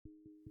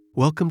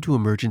Welcome to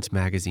Emergence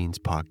Magazine's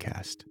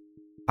podcast.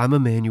 I'm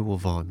Emmanuel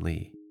Vaughn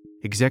Lee,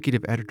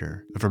 executive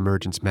editor of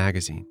Emergence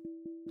Magazine,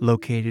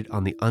 located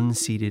on the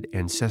unceded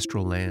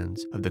ancestral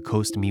lands of the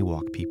Coast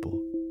Miwok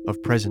people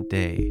of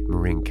present-day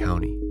Marin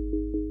County.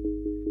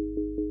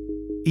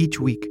 Each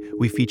week,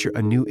 we feature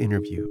a new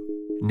interview,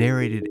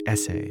 narrated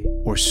essay,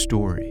 or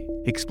story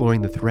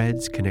exploring the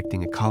threads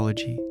connecting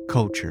ecology,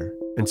 culture,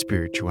 and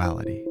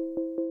spirituality.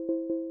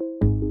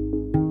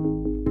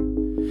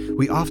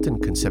 We often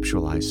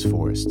conceptualize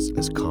forests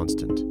as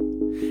constant.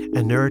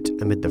 Inert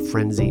amid the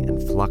frenzy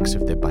and flux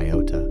of their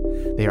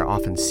biota, they are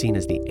often seen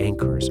as the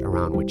anchors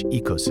around which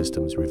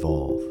ecosystems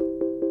revolve.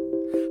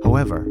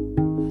 However,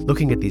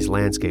 looking at these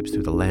landscapes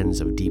through the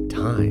lens of deep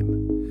time,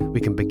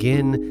 we can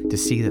begin to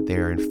see that they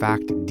are in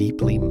fact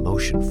deeply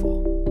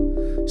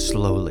motionful.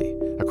 Slowly,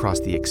 across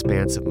the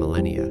expanse of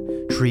millennia,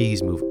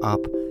 trees move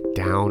up,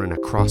 down, and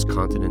across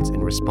continents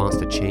in response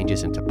to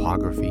changes in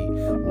topography,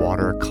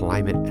 water,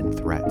 climate, and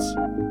threats.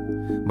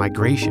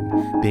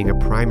 Migration being a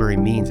primary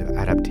means of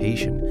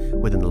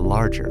adaptation within the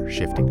larger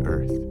shifting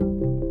Earth.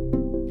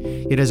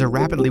 Yet as a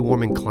rapidly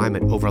warming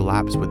climate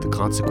overlaps with the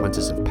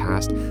consequences of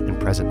past and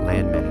present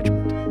land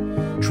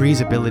management,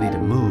 trees' ability to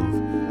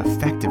move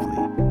effectively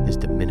is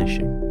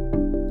diminishing.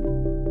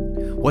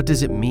 What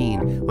does it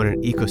mean when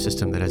an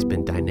ecosystem that has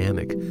been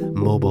dynamic,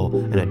 mobile,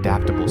 and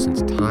adaptable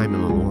since time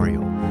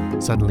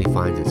immemorial suddenly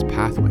finds its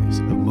pathways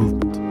of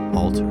movement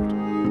altered?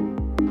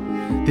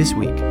 This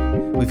week,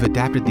 we've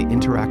adapted the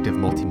interactive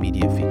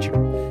multimedia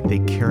feature, They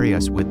Carry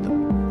Us With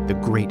Them, the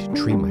Great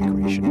Tree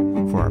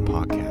Migration, for our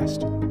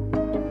podcast.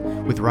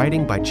 With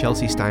writing by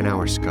Chelsea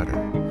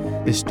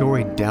Steinauer-Scudder, this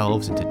story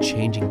delves into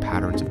changing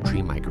patterns of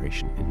tree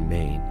migration in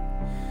Maine,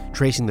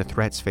 tracing the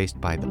threats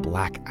faced by the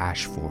black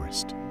ash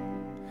forest.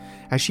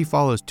 As she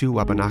follows two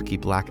Wabanaki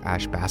black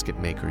ash basket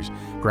makers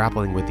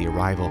grappling with the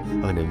arrival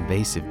of an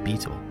invasive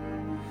beetle,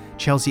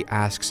 Chelsea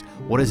asks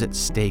what is at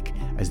stake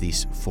as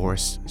these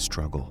forests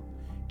struggle,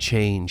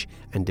 change,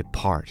 and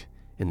depart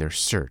in their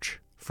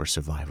search for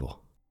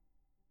survival.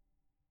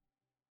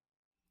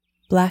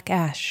 Black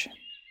ash.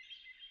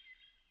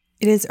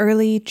 It is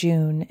early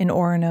June in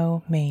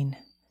Orono, Maine.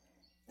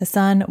 The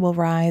sun will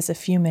rise a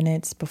few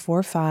minutes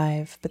before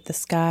 5, but the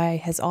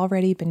sky has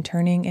already been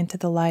turning into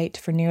the light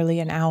for nearly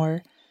an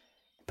hour,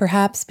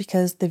 perhaps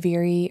because the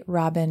veery,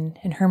 robin,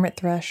 and hermit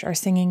thrush are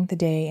singing the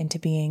day into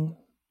being.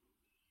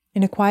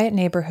 In a quiet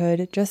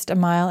neighborhood just a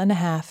mile and a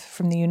half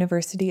from the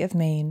University of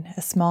Maine,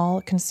 a small,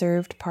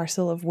 conserved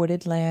parcel of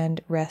wooded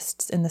land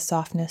rests in the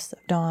softness of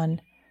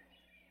dawn.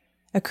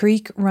 A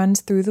creek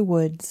runs through the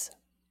woods.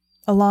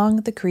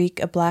 Along the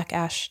creek, a black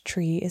ash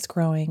tree is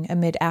growing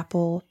amid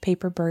apple,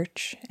 paper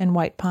birch, and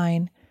white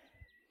pine.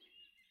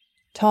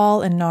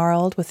 Tall and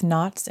gnarled, with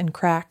knots and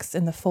cracks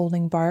in the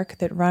folding bark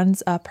that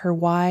runs up her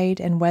wide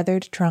and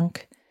weathered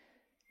trunk,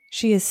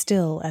 she is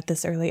still at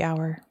this early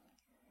hour.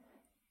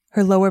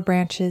 Her lower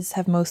branches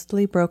have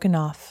mostly broken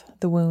off,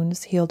 the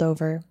wounds healed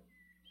over.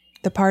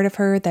 The part of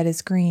her that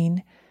is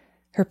green,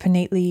 her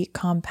pinnately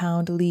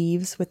compound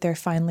leaves with their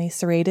finely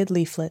serrated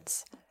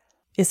leaflets,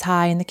 is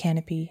high in the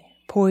canopy,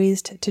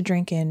 poised to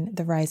drink in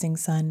the rising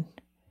sun.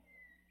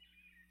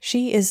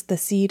 She is the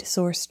seed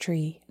source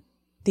tree,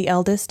 the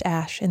eldest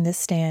ash in this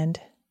stand,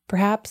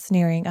 perhaps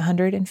nearing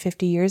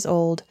 150 years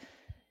old,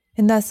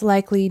 and thus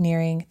likely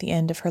nearing the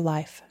end of her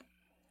life.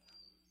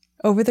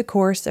 Over the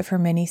course of her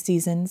many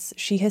seasons,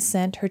 she has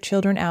sent her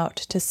children out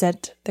to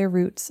set their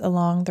roots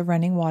along the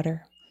running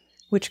water,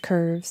 which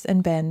curves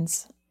and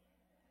bends.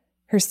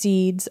 Her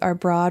seeds are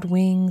broad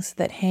wings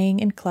that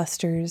hang in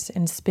clusters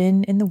and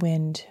spin in the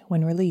wind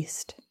when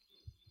released.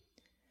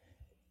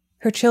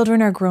 Her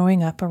children are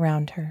growing up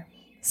around her,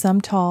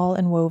 some tall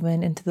and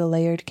woven into the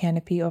layered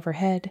canopy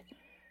overhead,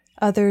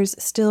 others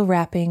still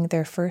wrapping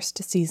their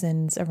first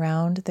seasons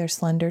around their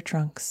slender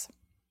trunks.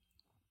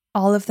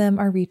 All of them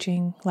are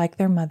reaching, like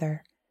their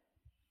mother,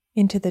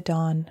 into the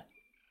dawn.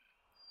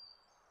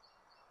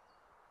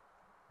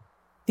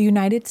 The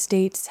United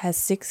States has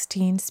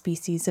 16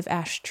 species of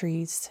ash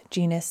trees,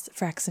 genus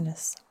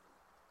Fraxinus.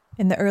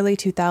 In the early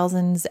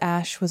 2000s,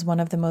 ash was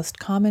one of the most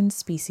common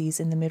species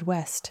in the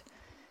Midwest.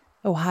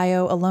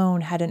 Ohio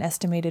alone had an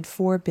estimated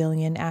 4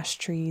 billion ash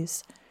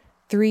trees.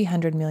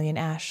 300 million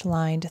ash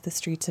lined the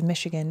streets of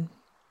Michigan.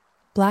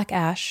 Black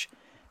ash,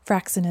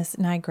 Fraxinus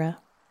nigra,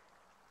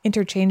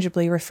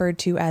 interchangeably referred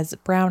to as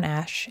brown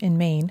ash in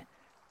Maine,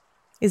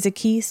 is a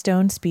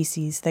keystone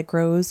species that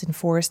grows in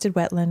forested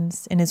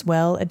wetlands and is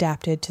well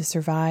adapted to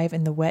survive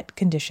in the wet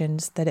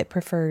conditions that it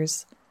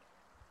prefers.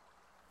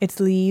 Its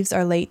leaves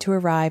are late to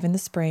arrive in the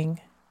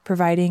spring,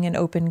 providing an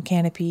open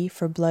canopy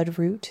for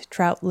bloodroot,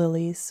 trout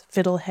lilies,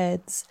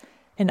 fiddleheads,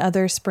 and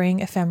other spring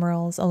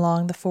ephemerals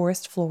along the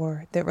forest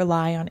floor that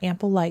rely on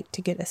ample light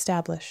to get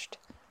established.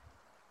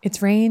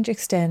 Its range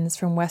extends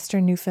from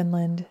western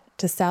Newfoundland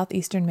to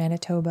southeastern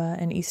Manitoba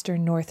and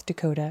eastern North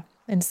Dakota,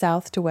 and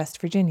south to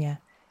West Virginia.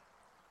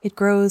 It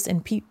grows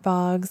in peat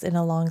bogs and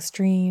along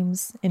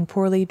streams, in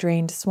poorly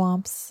drained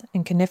swamps,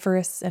 in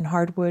coniferous and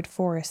hardwood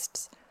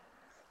forests.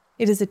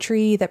 It is a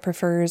tree that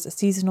prefers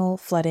seasonal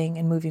flooding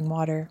and moving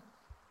water.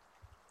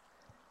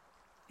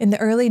 In the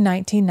early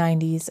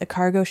 1990s, a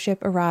cargo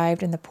ship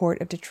arrived in the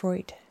port of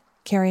Detroit,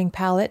 carrying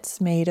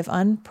pallets made of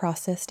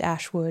unprocessed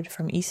ash wood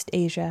from East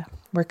Asia,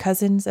 where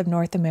cousins of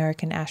North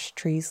American ash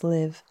trees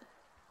live.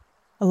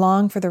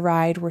 Along for the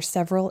ride were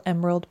several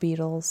emerald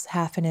beetles,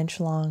 half an inch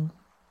long.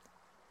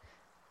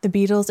 The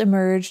beetles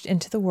emerged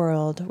into the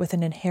world with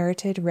an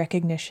inherited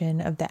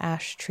recognition of the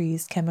ash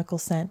tree's chemical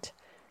scent,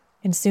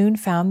 and soon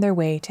found their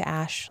way to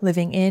ash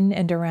living in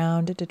and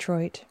around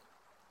Detroit.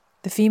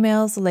 The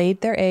females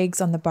laid their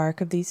eggs on the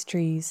bark of these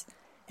trees,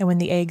 and when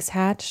the eggs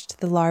hatched,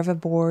 the larvae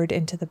bored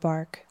into the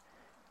bark.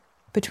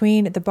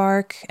 Between the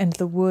bark and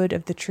the wood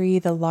of the tree,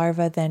 the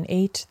larvae then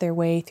ate their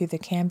way through the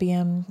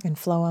cambium and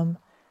phloem,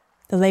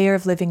 the layer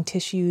of living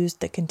tissues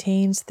that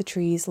contains the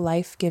tree's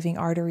life-giving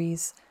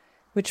arteries,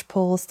 which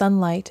pull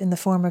sunlight in the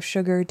form of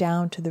sugar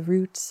down to the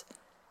roots,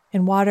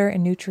 and water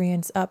and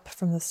nutrients up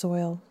from the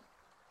soil.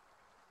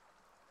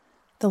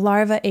 The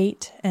larvae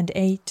ate and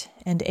ate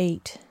and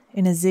ate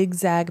in a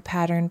zigzag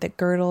pattern that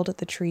girdled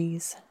the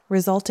trees,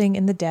 resulting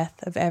in the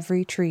death of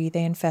every tree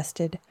they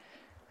infested.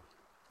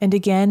 And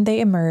again they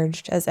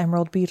emerged as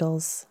emerald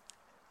beetles.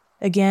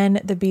 Again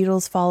the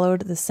beetles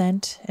followed the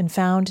scent and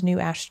found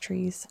new ash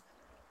trees.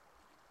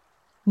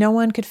 No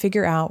one could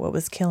figure out what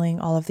was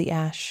killing all of the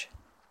ash.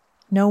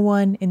 No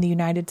one in the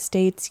United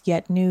States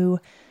yet knew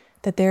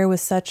that there was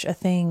such a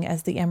thing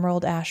as the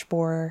emerald ash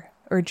borer,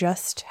 or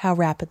just how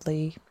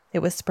rapidly it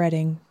was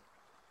spreading.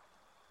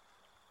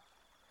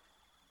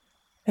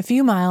 A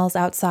few miles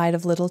outside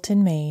of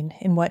Littleton, Maine,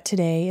 in what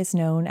today is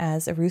known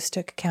as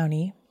Aroostook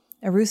County,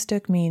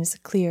 Aroostook means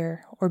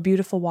clear or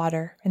beautiful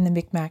water in the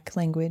Mi'kmaq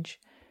language.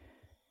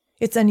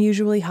 It's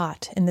unusually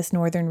hot in this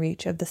northern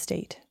reach of the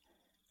state.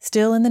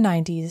 Still in the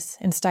 90s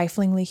and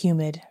stiflingly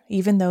humid,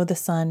 even though the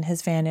sun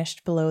has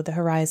vanished below the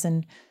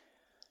horizon.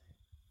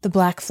 The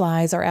black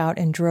flies are out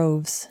in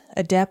droves,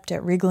 adept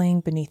at wriggling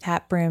beneath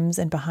hat brims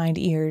and behind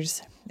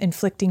ears,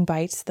 inflicting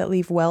bites that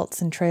leave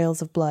welts and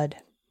trails of blood.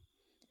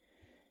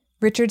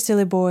 Richard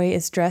Sillyboy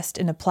is dressed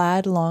in a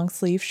plaid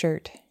long-sleeve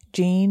shirt,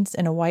 jeans,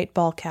 and a white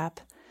ball cap,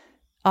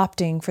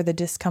 opting for the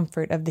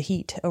discomfort of the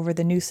heat over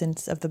the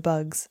nuisance of the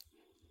bugs.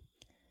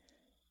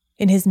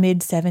 In his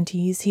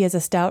mid-70s, he has a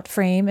stout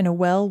frame and a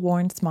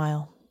well-worn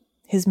smile.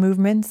 His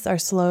movements are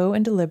slow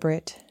and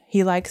deliberate.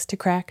 He likes to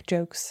crack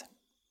jokes.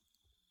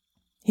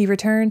 He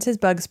returns his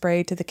bug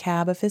spray to the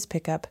cab of his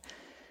pickup,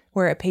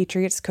 where a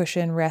Patriot's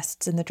cushion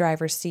rests in the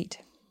driver's seat,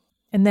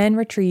 and then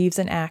retrieves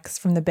an axe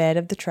from the bed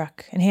of the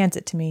truck and hands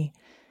it to me.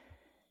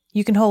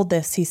 "You can hold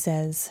this," he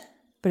says,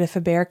 "but if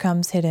a bear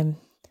comes, hit him."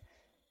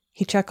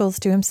 He chuckles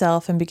to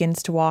himself and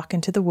begins to walk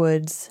into the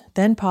woods,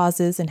 then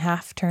pauses and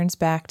half turns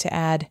back to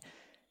add,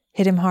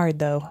 "Hit him hard,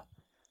 though."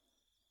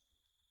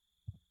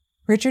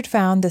 Richard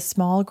found this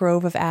small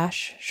grove of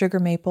ash, sugar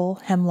maple,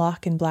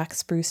 hemlock, and black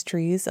spruce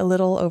trees a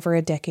little over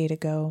a decade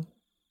ago.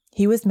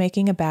 He was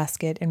making a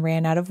basket and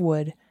ran out of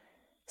wood,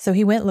 so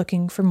he went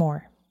looking for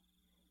more.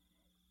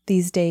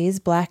 These days,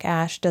 black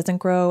ash doesn't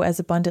grow as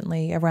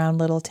abundantly around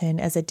Littleton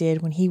as it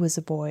did when he was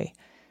a boy,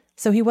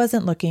 so he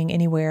wasn't looking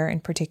anywhere in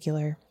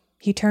particular.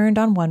 He turned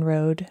on one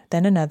road,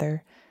 then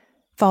another,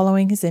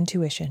 following his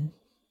intuition.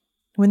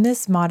 When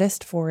this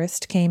modest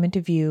forest came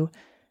into view,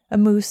 a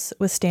moose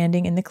was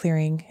standing in the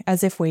clearing,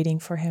 as if waiting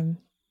for him.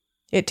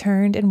 It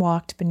turned and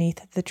walked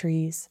beneath the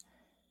trees.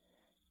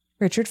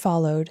 Richard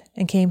followed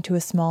and came to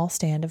a small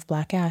stand of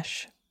black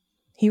ash.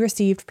 He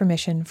received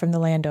permission from the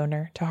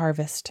landowner to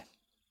harvest.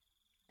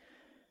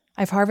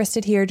 "I've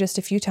harvested here just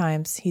a few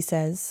times," he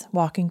says,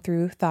 walking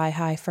through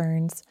thigh-high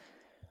ferns.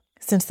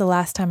 "Since the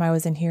last time I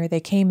was in here, they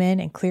came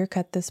in and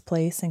clear-cut this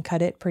place and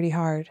cut it pretty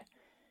hard.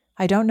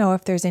 I don't know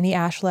if there's any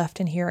ash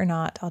left in here or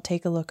not. I'll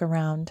take a look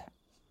around."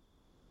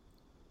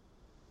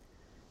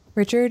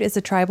 Richard is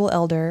a tribal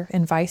elder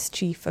and vice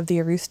chief of the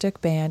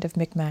Aroostook Band of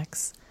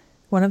Mi'kmaqs,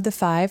 one of the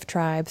 5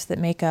 tribes that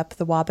make up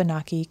the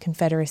Wabanaki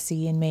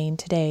Confederacy in Maine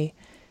today,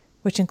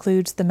 which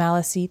includes the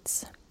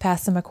Maliseets,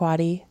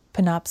 Passamaquoddy,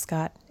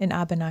 Penobscot, and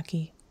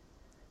Abenaki.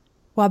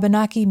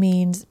 Wabanaki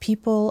means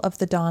people of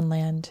the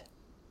Dawnland.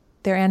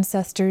 Their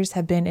ancestors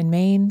have been in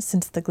Maine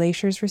since the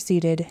glaciers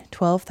receded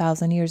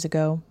 12,000 years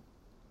ago.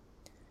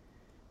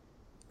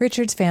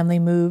 Richard's family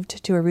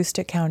moved to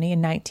Aroostook County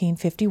in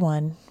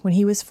 1951 when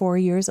he was 4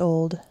 years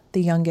old,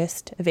 the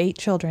youngest of 8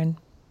 children.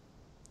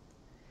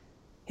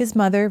 His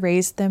mother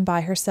raised them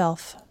by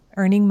herself,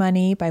 earning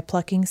money by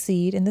plucking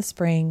seed in the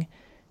spring,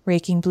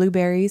 raking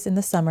blueberries in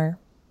the summer,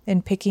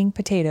 and picking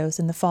potatoes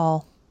in the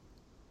fall.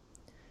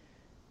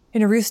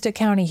 In Aroostook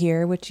County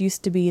here, which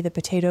used to be the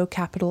potato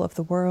capital of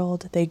the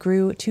world, they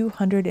grew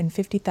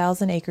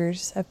 250,000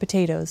 acres of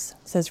potatoes,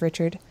 says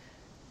Richard.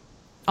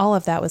 All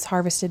of that was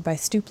harvested by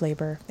stoop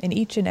labor, and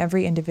each and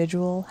every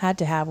individual had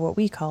to have what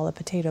we call a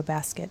potato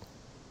basket.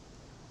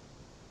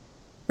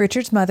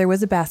 Richard's mother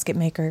was a basket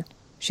maker.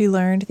 She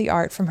learned the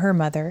art from her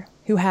mother,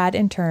 who had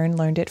in turn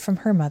learned it from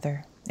her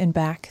mother, and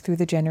back through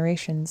the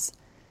generations.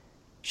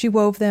 She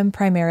wove them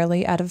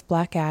primarily out of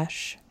black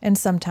ash, and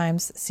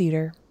sometimes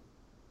cedar.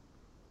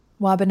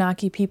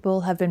 Wabanaki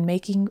people have been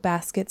making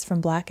baskets from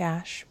black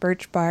ash,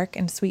 birch bark,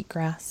 and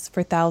sweetgrass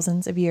for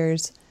thousands of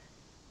years.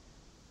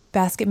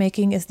 Basket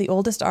making is the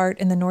oldest art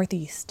in the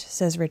Northeast,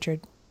 says Richard.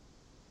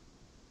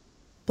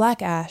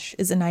 Black ash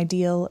is an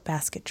ideal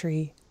basket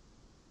tree.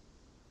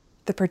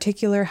 The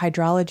particular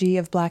hydrology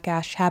of black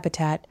ash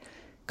habitat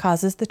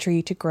causes the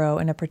tree to grow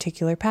in a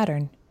particular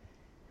pattern.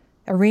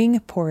 A ring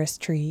porous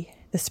tree,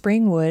 the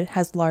spring wood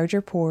has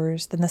larger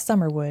pores than the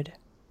summer wood,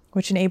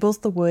 which enables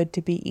the wood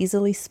to be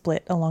easily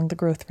split along the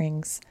growth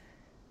rings.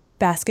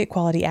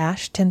 Basket-quality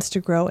ash tends to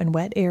grow in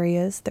wet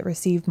areas that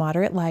receive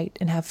moderate light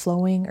and have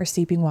flowing or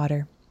seeping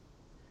water.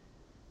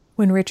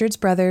 When Richard's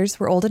brothers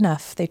were old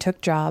enough, they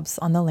took jobs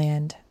on the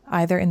land,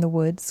 either in the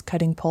woods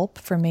cutting pulp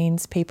for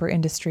Maine's paper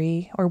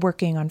industry or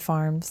working on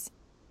farms.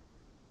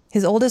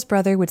 His oldest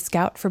brother would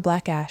scout for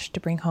black ash to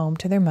bring home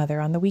to their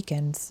mother on the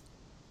weekends.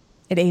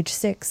 At age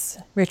 6,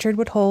 Richard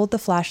would hold the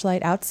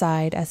flashlight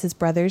outside as his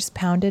brothers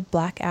pounded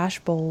black ash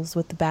bowls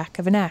with the back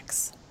of an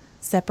axe,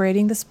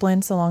 separating the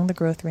splints along the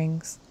growth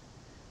rings.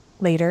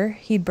 Later,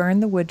 he'd burn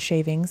the wood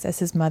shavings as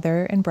his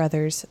mother and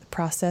brothers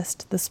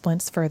processed the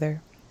splints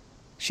further,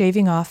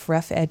 shaving off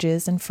rough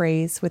edges and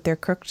frays with their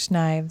crooked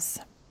knives.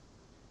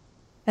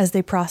 As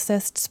they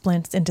processed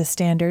splints into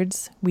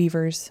standards,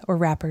 weavers, or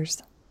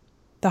wrappers,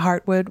 the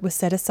heartwood was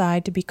set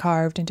aside to be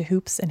carved into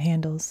hoops and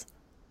handles.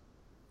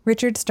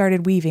 Richard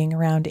started weaving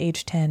around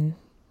age 10.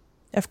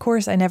 Of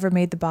course, I never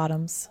made the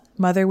bottoms.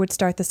 Mother would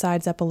start the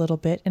sides up a little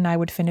bit, and I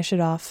would finish it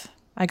off.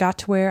 I got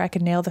to where I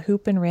could nail the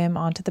hoop and rim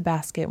onto the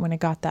basket when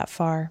it got that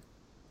far.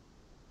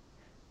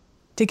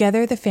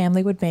 Together, the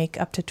family would make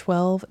up to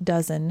 12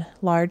 dozen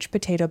large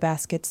potato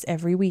baskets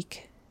every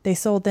week. They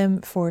sold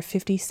them for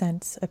 50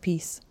 cents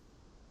apiece.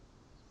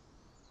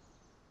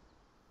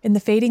 In the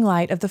fading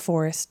light of the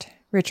forest,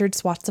 Richard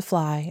swats a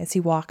fly as he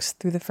walks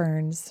through the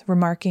ferns,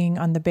 remarking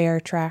on the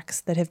bare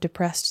tracks that have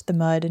depressed the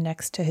mud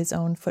next to his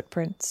own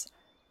footprints.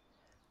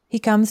 He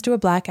comes to a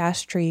black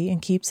ash tree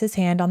and keeps his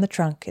hand on the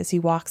trunk as he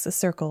walks a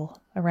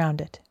circle around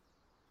it.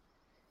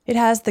 It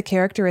has the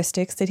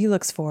characteristics that he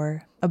looks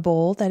for: a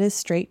bole that is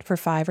straight for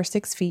 5 or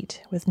 6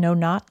 feet, with no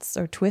knots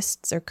or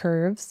twists or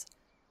curves,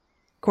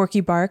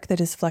 corky bark that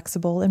is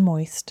flexible and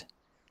moist,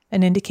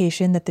 an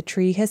indication that the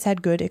tree has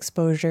had good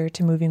exposure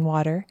to moving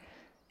water,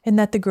 and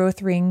that the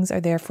growth rings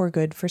are therefore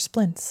good for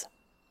splints.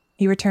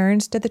 He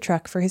returns to the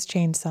truck for his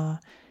chainsaw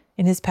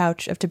and his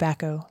pouch of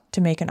tobacco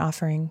to make an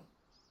offering.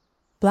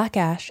 Black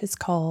ash is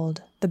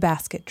called the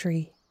basket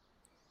tree.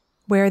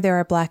 Where there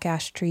are black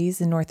ash trees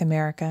in North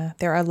America,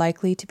 there are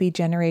likely to be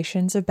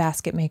generations of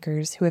basket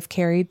makers who have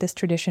carried this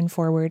tradition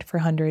forward for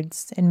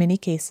hundreds, in many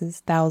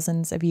cases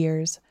thousands of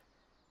years.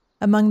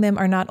 Among them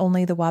are not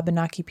only the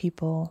Wabanaki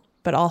people,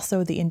 but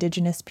also the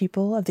indigenous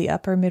people of the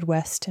upper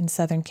Midwest and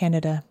southern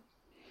Canada.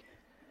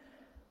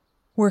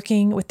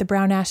 Working with the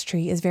brown ash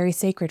tree is very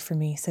sacred for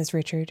me, says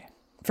Richard.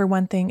 For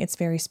one thing, it's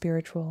very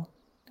spiritual.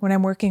 When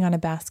I'm working on a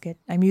basket,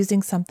 I'm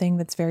using something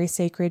that's very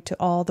sacred to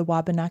all the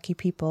Wabanaki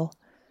people.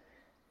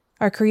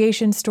 Our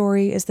creation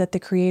story is that the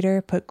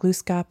Creator put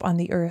Glooskap on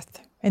the earth,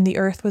 and the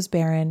earth was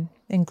barren,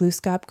 and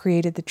Glooskap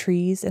created the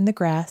trees and the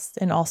grass,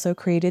 and also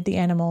created the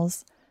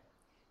animals.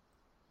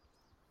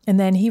 And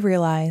then he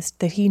realized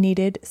that he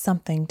needed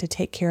something to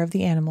take care of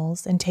the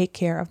animals and take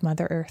care of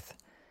Mother Earth.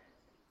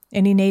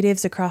 Any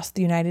natives across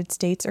the United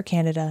States or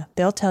Canada,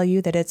 they'll tell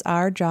you that it's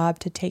our job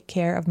to take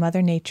care of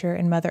Mother Nature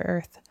and Mother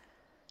Earth.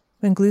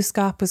 When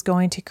Glooskap was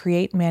going to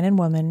create man and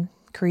woman,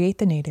 create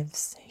the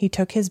natives, he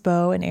took his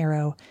bow and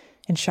arrow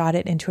and shot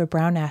it into a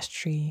brown ash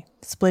tree,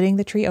 splitting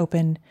the tree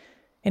open,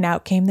 and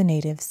out came the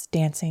natives,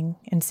 dancing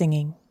and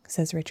singing,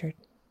 says Richard.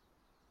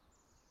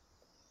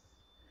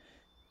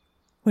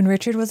 When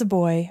Richard was a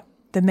boy,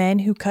 the men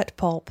who cut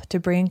pulp to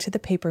bring to the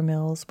paper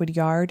mills would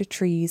yard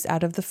trees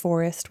out of the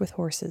forest with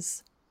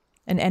horses,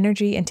 an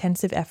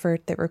energy-intensive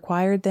effort that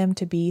required them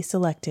to be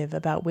selective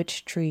about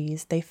which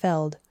trees they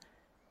felled.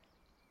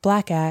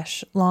 Black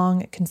ash,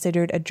 long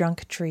considered a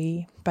junk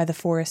tree by the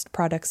forest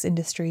products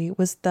industry,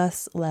 was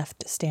thus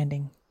left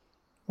standing,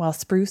 while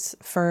spruce,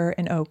 fir,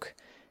 and oak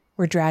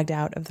were dragged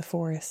out of the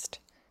forest.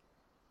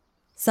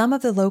 Some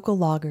of the local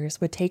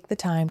loggers would take the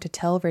time to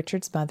tell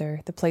Richard's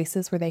mother the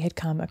places where they had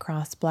come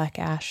across black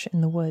ash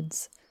in the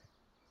woods.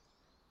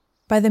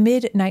 By the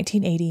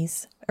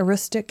mid-1980s,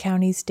 Aroostook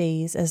County's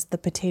days as the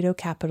potato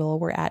capital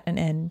were at an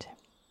end.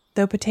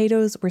 Though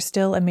potatoes were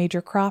still a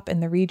major crop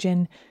in the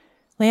region,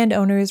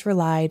 landowners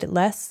relied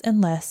less and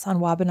less on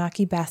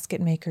Wabanaki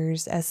basket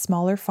makers as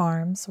smaller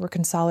farms were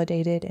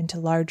consolidated into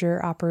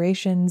larger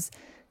operations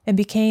and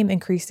became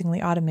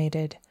increasingly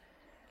automated.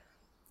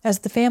 As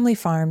the family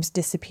farms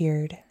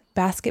disappeared,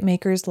 basket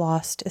makers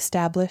lost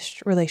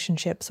established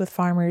relationships with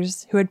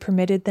farmers who had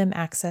permitted them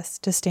access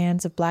to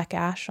stands of black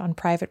ash on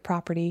private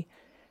property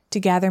to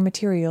gather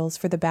materials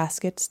for the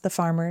baskets the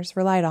farmers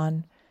relied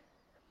on.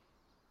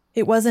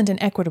 It wasn't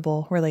an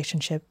equitable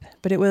relationship,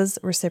 but it was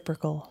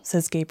reciprocal,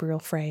 says Gabriel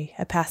Frey,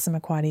 a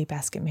Passamaquoddy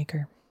basket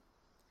maker.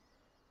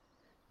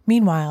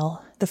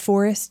 Meanwhile, the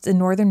forests in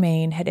northern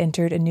Maine had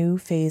entered a new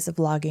phase of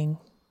logging.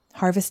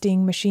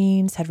 Harvesting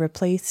machines had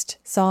replaced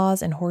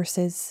saws and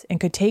horses and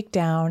could take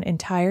down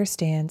entire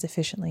stands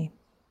efficiently.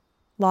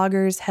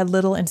 Loggers had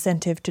little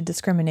incentive to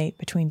discriminate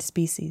between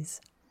species.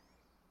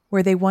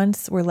 Where they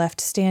once were left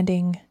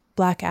standing,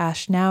 black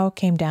ash now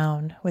came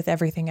down with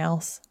everything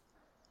else.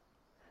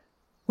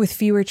 With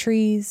fewer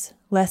trees,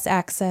 less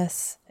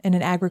access, and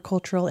an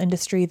agricultural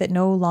industry that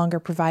no longer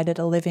provided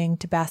a living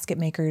to basket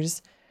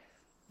makers,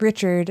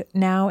 Richard,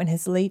 now in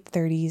his late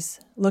 30s,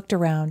 looked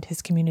around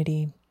his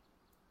community.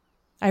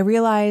 I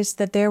realized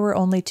that there were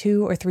only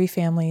 2 or 3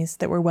 families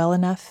that were well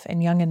enough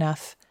and young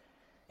enough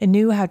and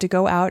knew how to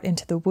go out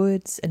into the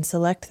woods and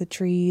select the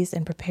trees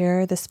and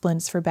prepare the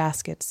splints for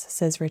baskets,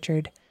 says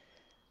Richard.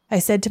 I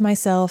said to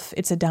myself,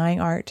 it's a dying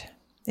art.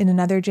 In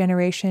another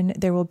generation,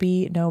 there will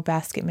be no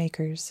basket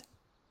makers.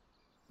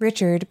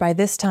 Richard, by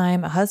this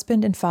time a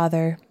husband and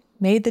father,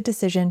 made the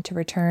decision to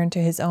return to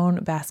his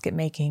own basket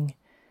making.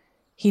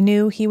 He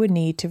knew he would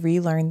need to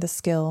relearn the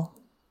skill.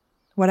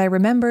 What I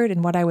remembered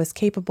and what I was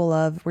capable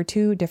of were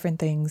 2 different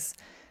things.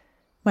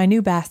 My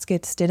new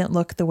baskets didn't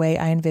look the way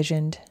I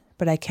envisioned,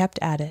 but I kept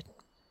at it.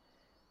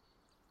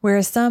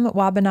 Whereas some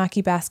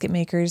Wabanaki basket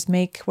makers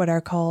make what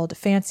are called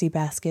fancy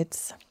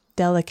baskets,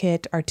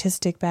 delicate,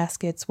 artistic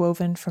baskets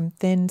woven from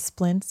thin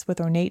splints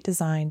with ornate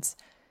designs,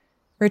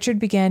 Richard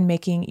began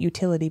making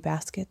utility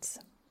baskets,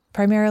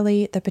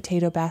 primarily the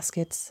potato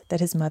baskets that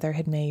his mother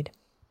had made.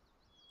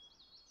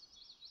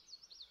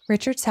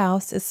 Richard's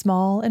house is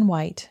small and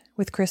white,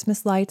 with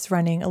Christmas lights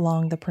running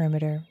along the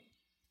perimeter.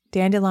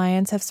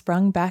 Dandelions have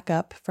sprung back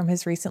up from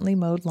his recently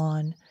mowed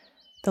lawn.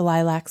 The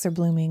lilacs are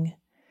blooming.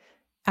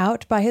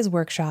 Out by his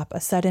workshop, a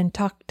sudden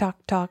tock, tock,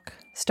 tock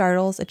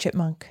startles a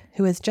chipmunk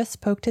who has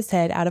just poked his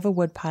head out of a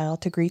woodpile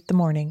to greet the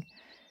morning.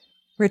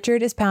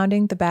 Richard is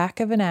pounding the back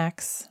of an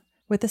axe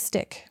with a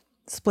stick,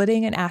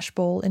 splitting an ash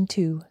bowl in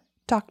 2.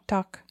 Tock,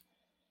 tock.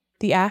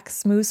 The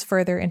axe moves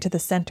further into the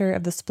center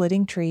of the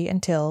splitting tree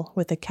until,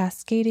 with a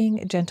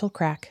cascading, gentle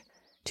crack,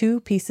 2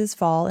 pieces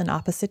fall in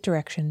opposite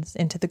directions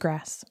into the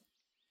grass.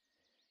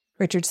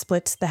 Richard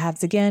splits the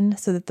halves again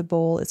so that the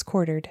bowl is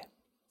quartered.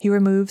 He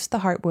removes the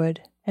heartwood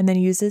and then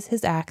uses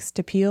his axe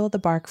to peel the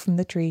bark from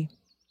the tree.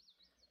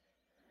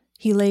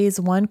 He lays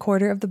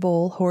 1/4 of the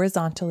bowl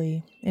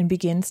horizontally and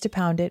begins to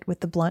pound it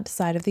with the blunt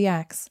side of the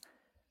axe.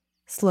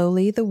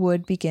 Slowly, the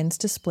wood begins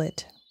to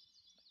split,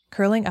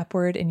 curling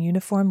upward in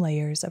uniform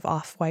layers of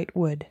off-white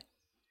wood.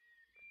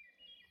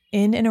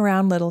 In and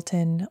around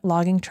Littleton,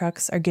 logging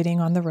trucks are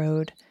getting on the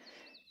road,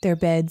 their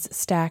beds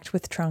stacked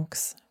with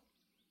trunks.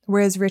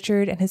 Whereas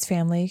Richard and his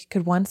family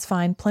could once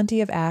find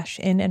plenty of ash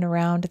in and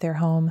around their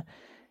home,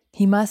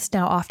 he must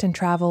now often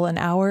travel an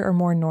hour or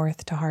more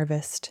north to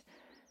harvest.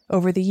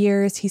 Over the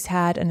years, he's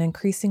had an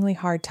increasingly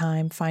hard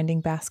time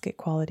finding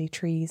basket-quality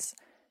trees.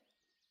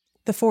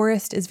 The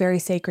forest is very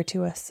sacred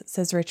to us,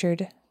 says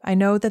Richard. I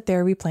know that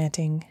they're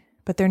replanting,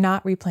 but they're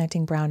not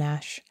replanting brown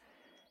ash.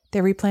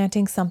 They're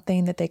replanting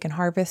something that they can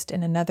harvest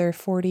in another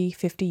 40,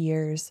 50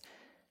 years,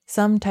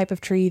 some type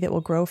of tree that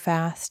will grow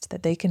fast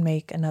that they can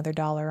make another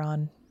dollar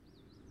on.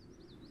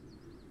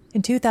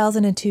 In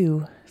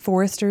 2002,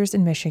 foresters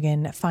in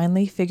Michigan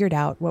finally figured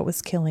out what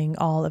was killing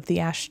all of the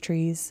ash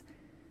trees.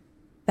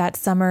 That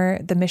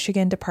summer, the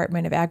Michigan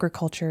Department of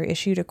Agriculture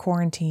issued a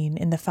quarantine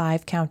in the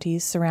 5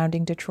 counties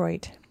surrounding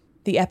Detroit,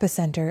 the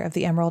epicenter of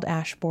the emerald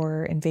ash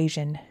borer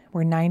invasion,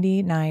 where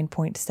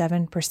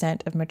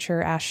 99.7% of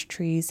mature ash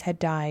trees had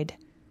died,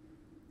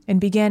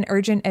 and began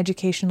urgent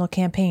educational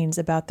campaigns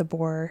about the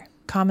borer,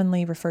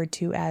 commonly referred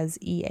to as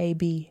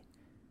EAB.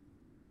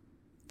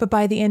 But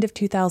by the end of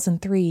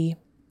 2003,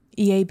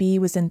 EAB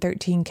was in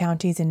 13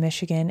 counties in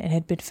Michigan and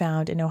had been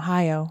found in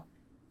Ohio.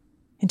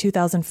 In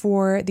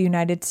 2004, the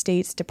United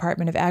States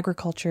Department of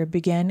Agriculture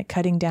began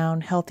cutting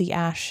down healthy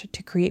ash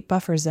to create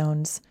buffer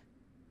zones.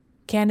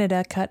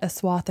 Canada cut a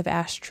swath of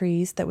ash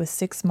trees that was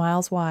 6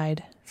 miles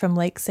wide, from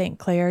Lake St.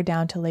 Clair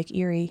down to Lake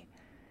Erie.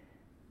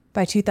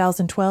 By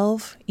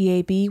 2012,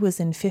 EAB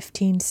was in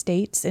 15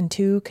 states and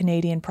 2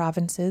 Canadian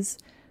provinces,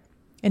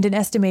 and an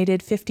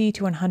estimated 50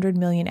 to 100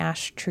 million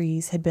ash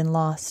trees had been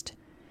lost.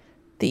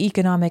 The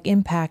economic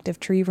impact of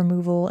tree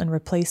removal and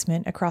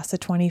replacement across a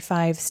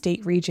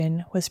 25-state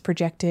region was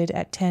projected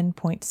at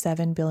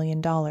 $10.7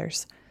 billion.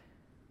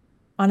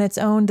 On its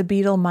own, the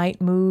beetle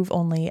might move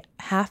only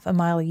half a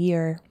mile a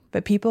year,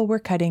 but people were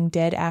cutting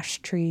dead ash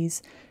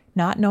trees,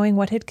 not knowing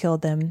what had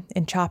killed them,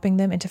 and chopping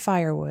them into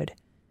firewood,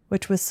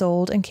 which was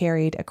sold and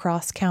carried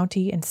across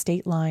county and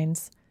state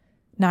lines,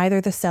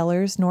 neither the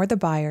sellers nor the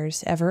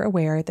buyers ever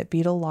aware that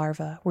beetle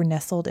larvae were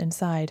nestled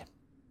inside.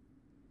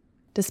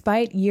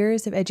 Despite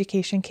years of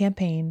education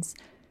campaigns,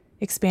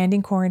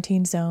 expanding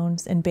quarantine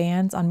zones, and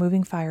bans on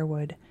moving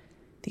firewood,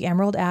 the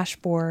emerald ash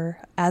borer,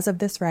 as of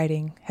this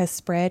writing, has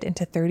spread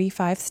into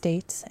 35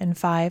 states and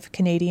 5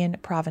 Canadian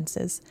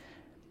provinces.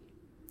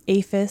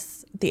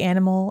 APHIS, the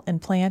Animal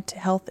and Plant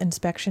Health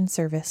Inspection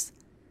Service,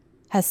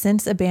 has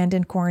since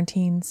abandoned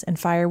quarantines and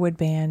firewood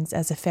bans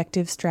as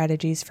effective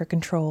strategies for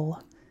control,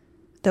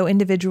 though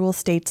individual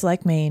states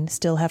like Maine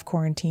still have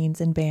quarantines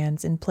and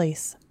bans in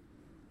place.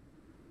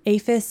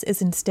 APHIS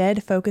is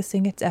instead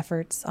focusing its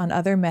efforts on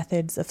other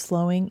methods of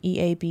slowing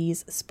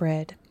EAB's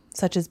spread,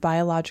 such as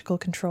biological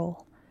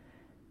control.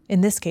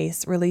 In this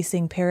case,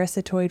 releasing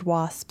parasitoid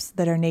wasps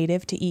that are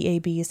native to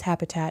EAB's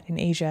habitat in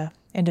Asia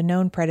and a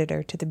known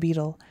predator to the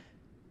beetle.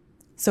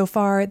 So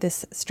far,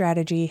 this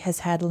strategy has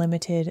had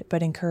limited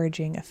but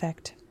encouraging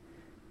effect.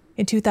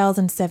 In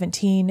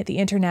 2017, the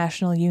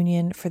International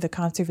Union for the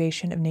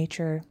Conservation of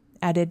Nature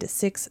added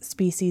 6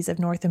 species of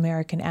North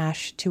American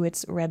ash to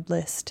its red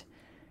list,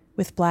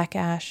 with black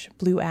ash,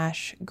 blue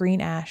ash,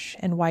 green ash,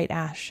 and white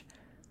ash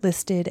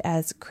listed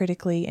as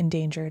critically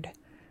endangered.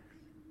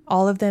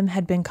 All of them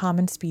had been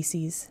common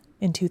species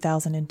in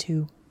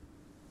 2002.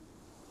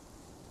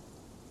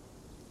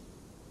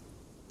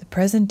 The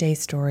present-day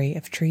story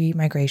of tree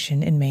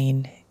migration in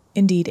Maine,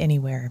 indeed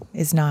anywhere,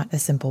 is not a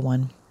simple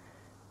one.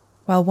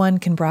 While one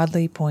can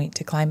broadly point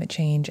to climate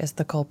change as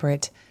the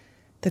culprit,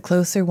 the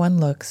closer one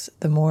looks,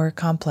 the more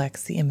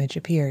complex the image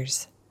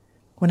appears.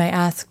 When I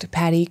asked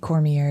Patty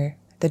Cormier,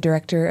 the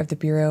director of the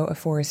Bureau of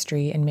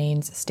Forestry and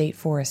Maine's state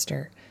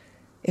forester,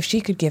 if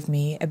she could give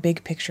me a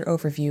big-picture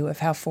overview of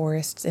how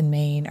forests in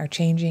Maine are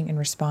changing in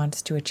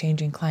response to a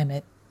changing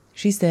climate,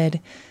 she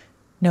said,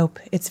 "Nope,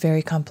 it's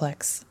very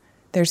complex.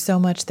 There's so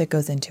much that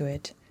goes into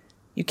it.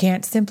 You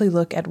can't simply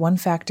look at one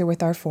factor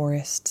with our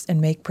forests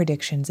and make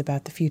predictions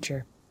about the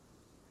future."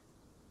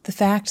 The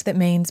fact that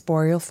Maine's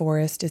boreal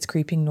forest is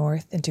creeping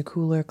north into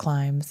cooler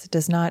climes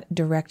does not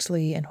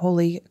directly and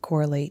wholly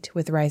correlate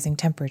with rising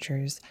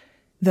temperatures,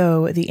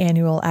 though the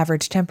annual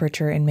average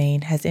temperature in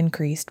Maine has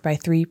increased by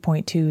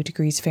 3.2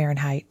 degrees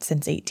Fahrenheit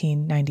since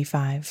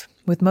 1895,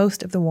 with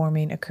most of the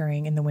warming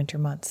occurring in the winter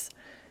months.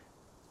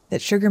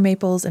 That sugar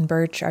maples and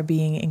birch are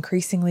being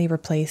increasingly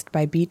replaced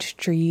by beech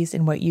trees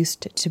in what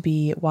used to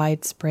be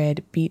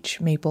widespread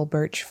beech maple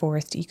birch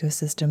forest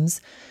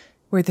ecosystems,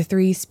 where the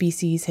 3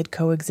 species had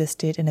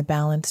coexisted in a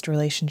balanced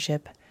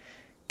relationship,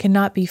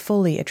 cannot be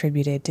fully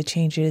attributed to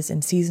changes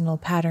in seasonal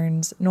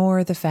patterns,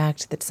 nor the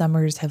fact that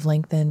summers have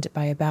lengthened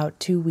by about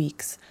 2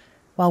 weeks,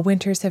 while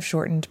winters have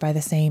shortened by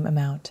the same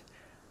amount.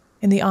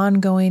 In the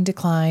ongoing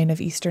decline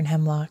of eastern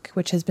hemlock,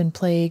 which has been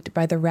plagued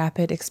by the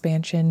rapid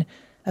expansion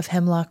of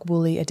hemlock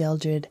woolly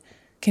adelgid,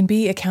 can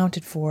be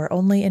accounted for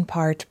only in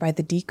part by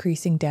the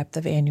decreasing depth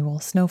of annual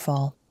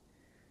snowfall.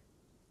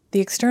 The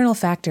external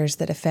factors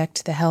that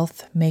affect the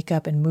health,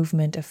 makeup, and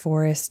movement of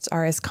forests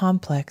are as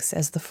complex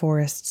as the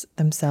forests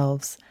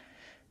themselves.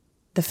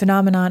 The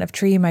phenomenon of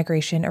tree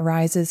migration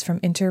arises from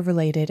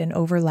interrelated and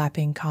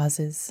overlapping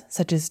causes,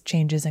 such as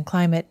changes in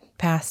climate,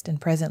 past and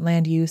present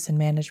land use and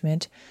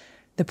management,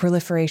 the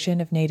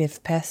proliferation of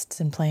native pests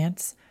and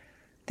plants,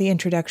 the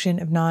introduction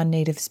of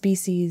non-native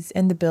species,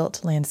 and the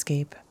built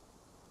landscape.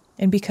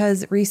 And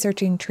because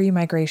researching tree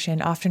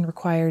migration often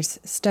requires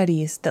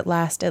studies that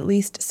last at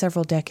least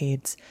several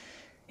decades,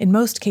 in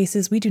most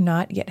cases we do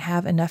not yet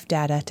have enough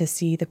data to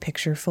see the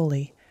picture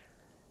fully.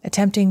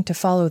 Attempting to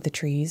follow the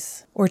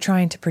trees, or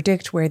trying to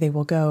predict where they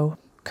will go,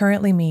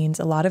 currently means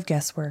a lot of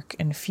guesswork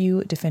and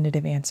few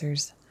definitive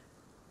answers.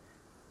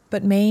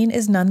 But Maine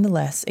is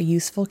nonetheless a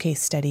useful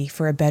case study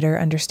for a better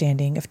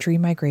understanding of tree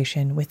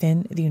migration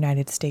within the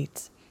United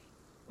States.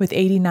 With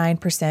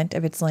 89%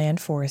 of its land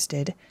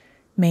forested,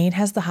 Maine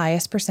has the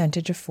highest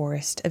percentage of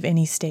forest of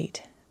any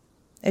state.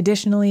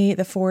 Additionally,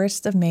 the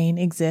forests of Maine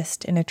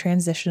exist in a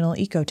transitional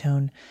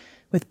ecotone,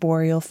 with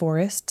boreal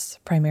forests,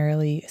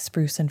 primarily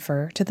spruce and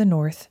fir, to the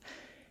north,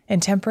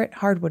 and temperate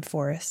hardwood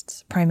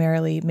forests,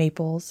 primarily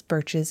maples,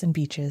 birches, and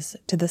beeches,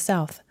 to the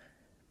south.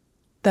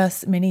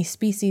 Thus, many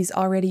species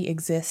already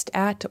exist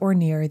at or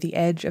near the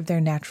edge of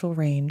their natural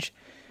range,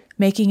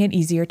 making it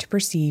easier to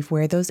perceive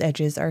where those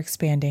edges are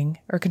expanding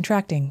or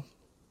contracting.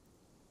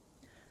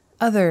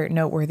 Other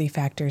noteworthy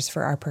factors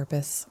for our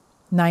purpose: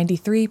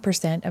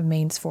 93% of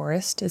Maine's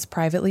forest is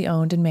privately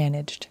owned and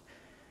managed.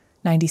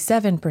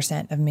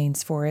 97% of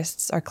Maine's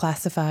forests are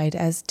classified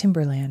as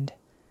timberland.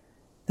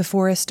 The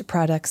forest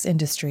products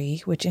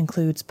industry, which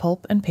includes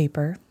pulp and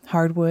paper,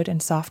 hardwood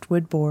and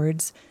softwood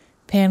boards,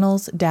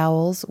 panels,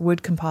 dowels,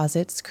 wood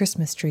composites,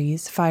 Christmas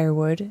trees,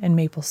 firewood, and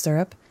maple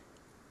syrup,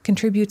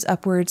 contributes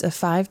upwards of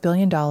 $5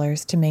 billion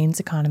to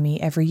Maine's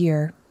economy every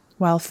year,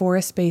 while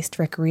forest-based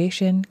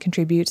recreation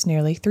contributes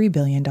nearly $3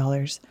 billion.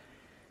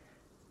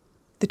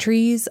 The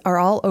trees are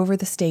all over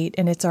the state,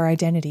 and it's our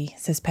identity,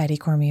 says Patty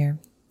Cormier.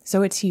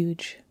 So it's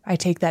huge. I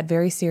take that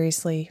very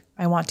seriously.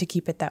 I want to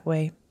keep it that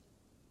way.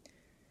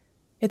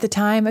 At the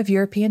time of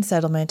European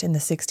settlement in the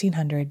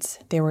 1600s,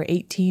 there were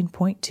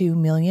 18.2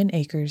 million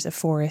acres of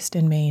forest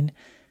in Maine,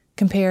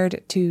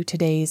 compared to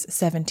today's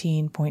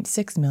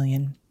 17.6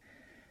 million.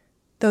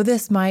 Though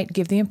this might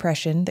give the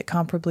impression that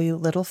comparably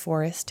little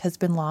forest has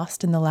been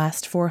lost in the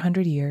last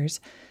 400 years,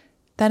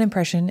 that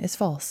impression is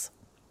false.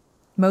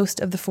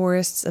 Most of the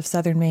forests of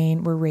southern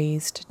Maine were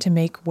razed to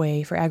make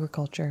way for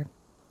agriculture.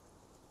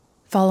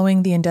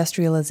 Following the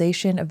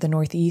industrialization of the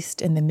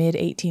Northeast in the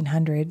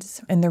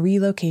mid-1800s and the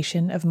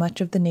relocation of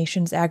much of the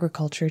nation's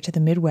agriculture to the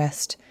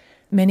Midwest,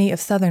 many of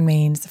southern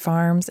Maine's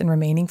farms and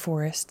remaining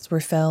forests were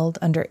felled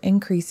under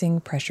increasing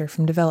pressure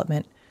from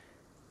development.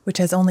 which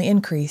has only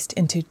increased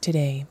into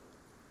today.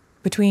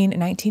 Between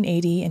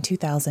 1980 and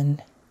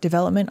 2000,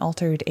 development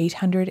altered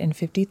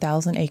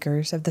 850,000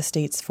 acres of the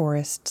state's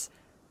forests.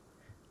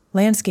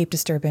 Landscape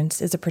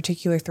disturbance is a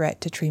particular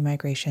threat to tree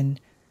migration.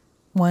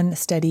 One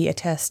study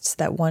attests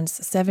that once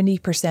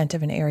 70%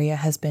 of an area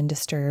has been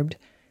disturbed,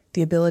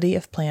 the ability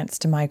of plants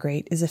to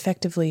migrate is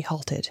effectively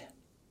halted.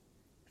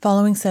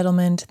 Following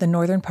settlement, the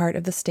northern part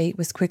of the state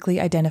was quickly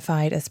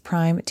identified as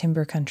prime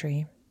timber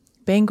country.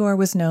 Bangor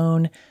was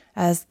known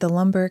as the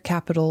lumber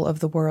capital of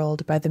the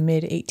world by the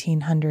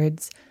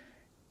mid-1800s,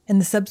 and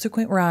the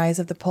subsequent rise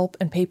of the pulp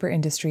and paper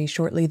industry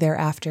shortly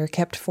thereafter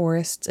kept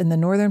forests in the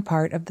northern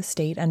part of the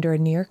state under a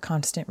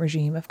near-constant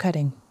regime of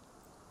cutting.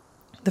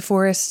 The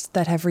forests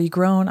that have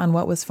regrown on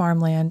what was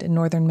farmland in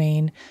northern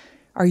Maine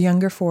are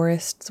younger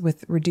forests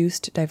with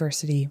reduced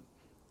diversity.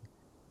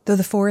 Though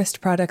the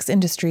forest products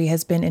industry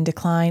has been in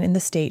decline in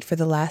the state for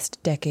the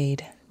last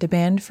decade,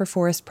 demand for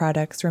forest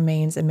products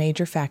remains a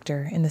major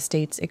factor in the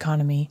state's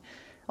economy,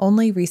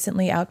 only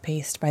recently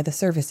outpaced by the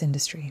service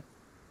industry.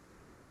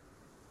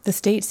 The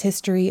state's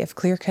history of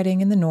clear-cutting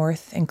in the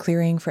north and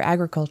clearing for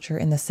agriculture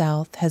in the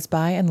south has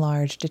by and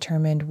large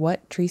determined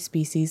what tree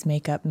species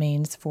make up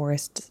Maine's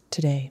forests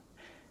today.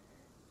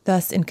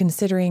 Thus, in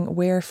considering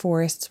where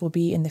forests will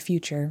be in the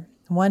future,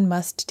 one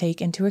must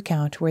take into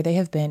account where they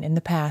have been in the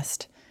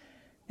past,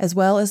 as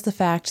well as the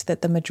fact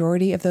that the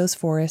majority of those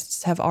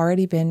forests have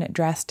already been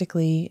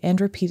drastically and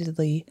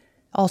repeatedly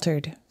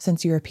altered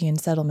since European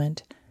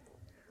settlement.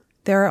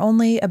 There are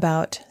only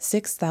about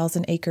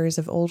 6,000 acres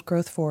of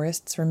old-growth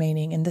forests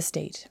remaining in the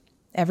state.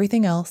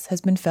 Everything else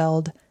has been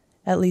felled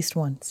at least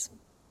once.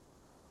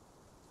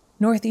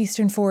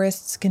 Northeastern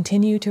forests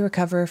continue to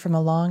recover from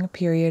a long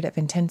period of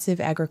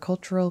intensive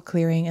agricultural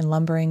clearing and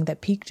lumbering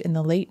that peaked in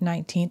the late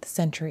 19th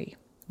century,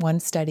 one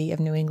study of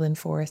New England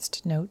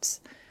forest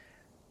notes.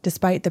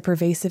 Despite the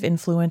pervasive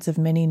influence of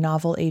many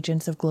novel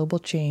agents of global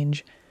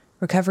change,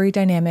 recovery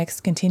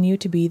dynamics continue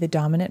to be the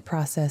dominant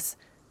process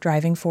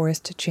driving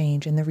forest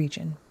change in the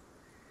region.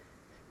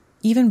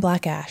 Even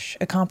black ash,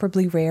 a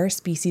comparably rare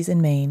species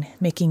in Maine,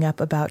 making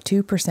up about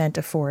 2%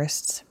 of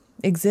forests,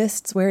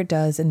 exists where it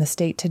does in the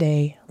state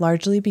today,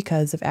 largely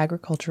because of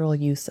agricultural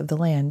use of the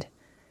land.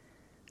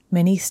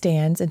 Many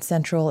stands in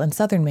central and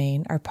southern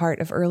Maine are part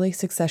of early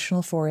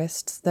successional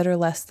forests that are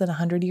less than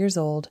 100 years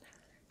old,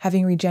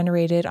 having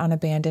regenerated on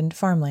abandoned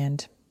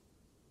farmland.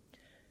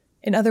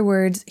 In other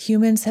words,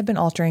 humans have been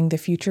altering the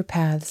future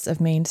paths of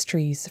Maine's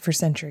trees for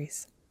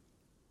centuries.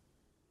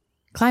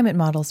 Climate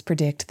models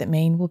predict that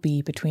Maine will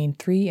be between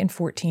 3 and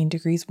 14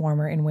 degrees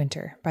warmer in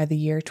winter by the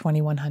year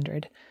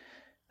 2100,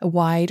 a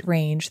wide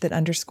range that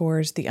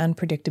underscores the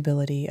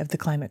unpredictability of the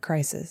climate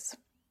crisis.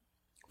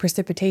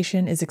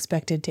 Precipitation is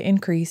expected to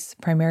increase,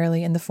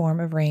 primarily in the form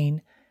of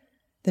rain.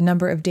 The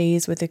number of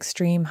days with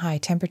extreme high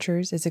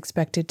temperatures is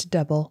expected to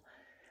double,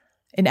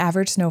 and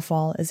average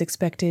snowfall is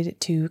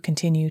expected to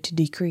continue to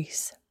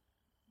decrease.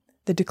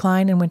 The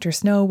decline in winter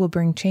snow will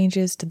bring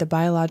changes to the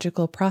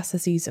biological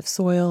processes of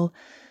soil,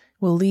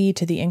 will lead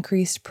to the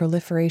increased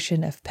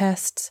proliferation of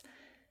pests,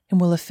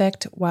 and will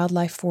affect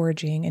wildlife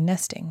foraging and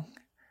nesting.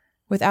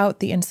 Without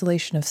the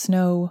insulation of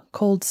snow,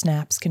 cold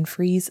snaps can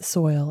freeze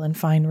soil and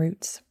fine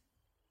roots.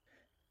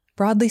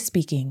 Broadly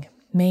speaking,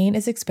 Maine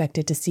is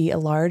expected to see a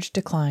large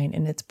decline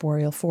in its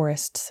boreal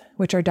forests,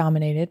 which are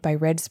dominated by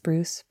red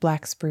spruce,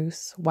 black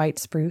spruce, white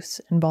spruce,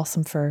 and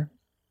balsam fir,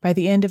 by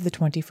the end of the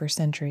 21st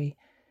century.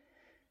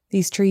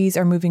 These trees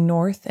are moving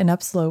north and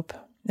upslope,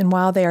 and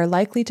while they are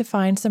likely to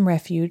find some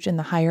refuge in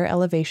the higher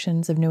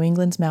elevations of New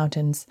England's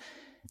mountains,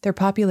 their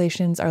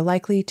populations are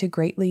likely to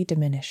greatly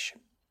diminish.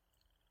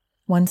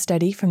 One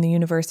study from the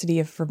University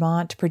of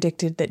Vermont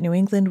predicted that New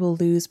England will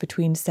lose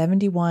between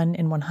 71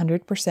 and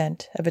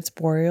 100% of its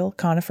boreal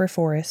conifer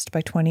forest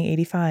by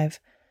 2085.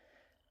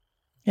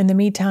 In the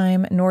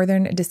meantime,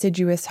 northern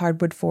deciduous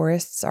hardwood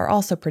forests are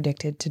also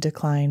predicted to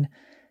decline,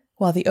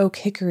 while the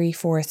oak-hickory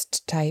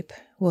forest type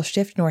will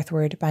shift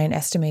northward by an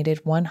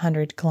estimated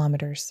 100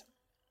 kilometers.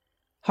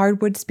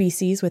 Hardwood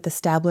species with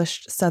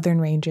established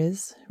southern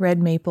ranges, red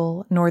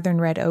maple,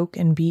 northern red oak,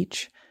 and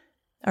beech,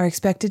 are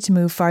expected to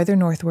move farther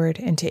northward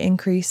and to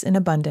increase in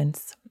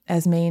abundance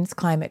as Maine's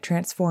climate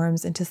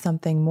transforms into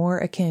something more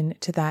akin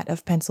to that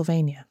of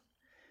Pennsylvania.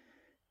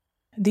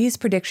 These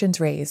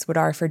predictions raise what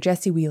are for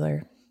Jesse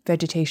Wheeler,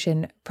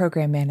 Vegetation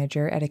Program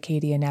Manager at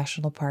Acadia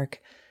National Park,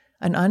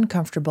 an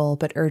uncomfortable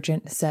but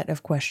urgent set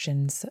of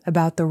questions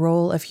about the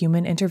role of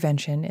human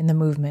intervention in the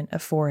movement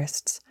of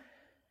forests.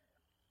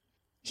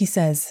 He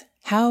says,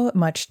 "How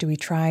much do we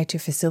try to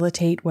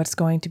facilitate what's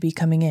going to be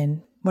coming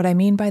in? What I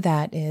mean by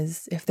that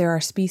is, if there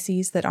are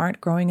species that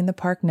aren't growing in the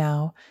park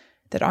now,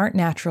 that aren't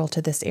natural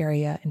to this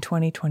area in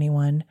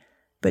 2021,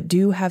 but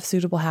do have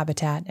suitable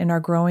habitat and are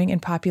growing in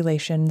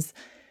populations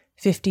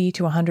 50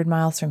 to 100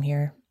 miles from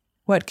here,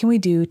 what can we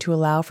do to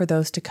allow for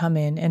those to come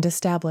in and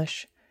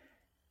establish?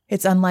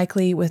 It's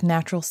unlikely with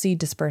natural seed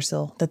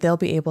dispersal that they'll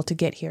be able to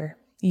get here,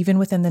 even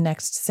within the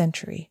next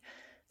century,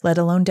 let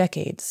alone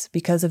decades,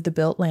 because of the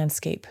built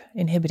landscape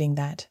inhibiting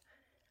that.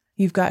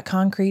 You've got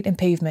concrete and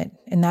pavement,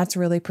 and that's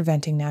really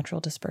preventing natural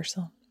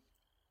dispersal.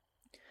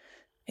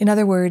 In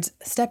other words,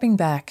 stepping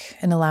back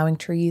and allowing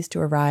trees to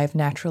arrive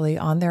naturally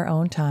on their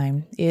own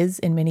time is,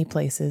 in many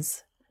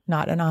places,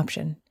 not an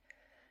option.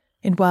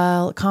 And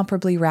while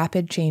comparably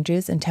rapid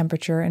changes in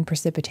temperature and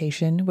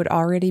precipitation would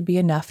already be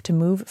enough to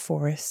move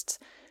forests,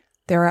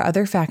 there are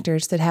other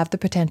factors that have the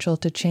potential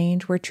to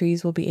change where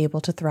trees will be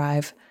able to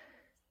thrive,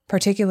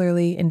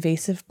 particularly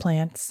invasive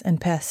plants and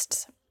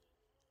pests.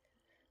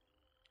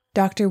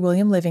 Dr.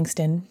 William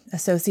Livingston,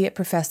 Associate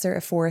Professor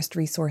of Forest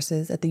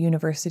Resources at the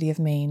University of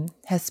Maine,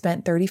 has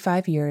spent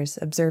 35 years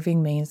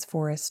observing Maine's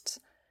forests.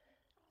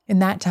 In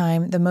that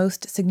time, the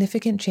most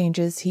significant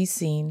changes he's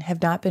seen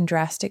have not been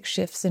drastic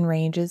shifts in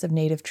ranges of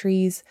native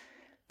trees,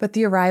 but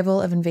the arrival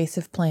of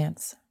invasive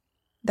plants.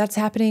 That's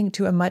happening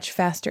to a much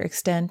faster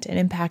extent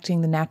and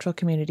impacting the natural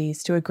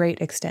communities to a great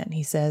extent,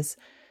 he says.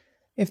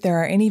 If there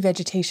are any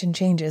vegetation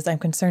changes I'm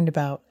concerned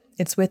about,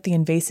 it's with the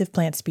invasive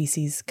plant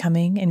species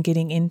coming and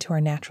getting into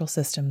our natural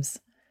systems.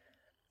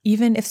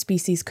 Even if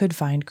species could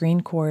find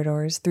green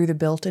corridors through the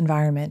built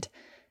environment,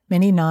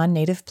 many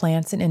non-native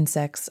plants and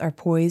insects are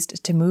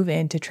poised to move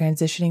into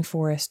transitioning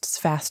forests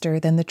faster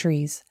than the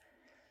trees.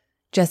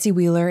 Jesse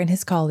Wheeler and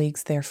his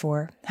colleagues,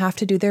 therefore, have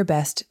to do their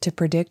best to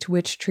predict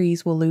which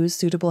trees will lose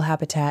suitable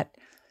habitat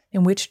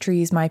and which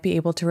trees might be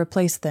able to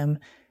replace them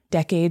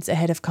decades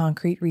ahead of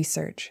concrete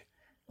research,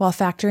 while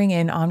factoring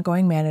in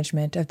ongoing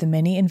management of the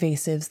many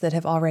invasives that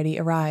have already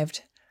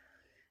arrived.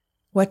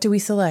 What do we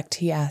select,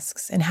 he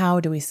asks, and how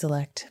do we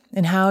select,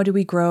 and how do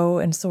we grow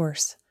and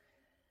source?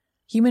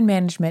 Human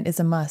management is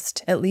a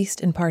must, at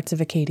least in parts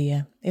of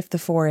Acadia, if the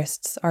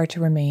forests are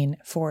to remain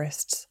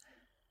forests.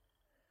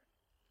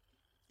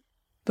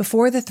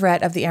 Before the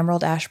threat of the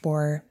emerald ash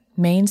borer,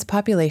 Maine's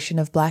population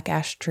of black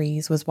ash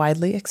trees was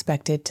widely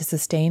expected to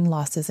sustain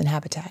losses in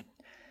habitat.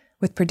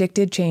 With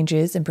predicted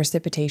changes in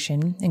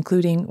precipitation,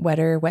 including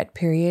wetter wet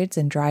periods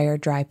and drier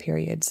dry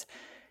periods,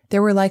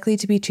 there were likely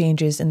to be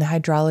changes in the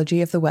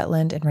hydrology of the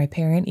wetland and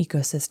riparian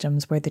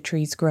ecosystems where the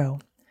trees grow.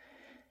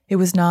 It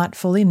was not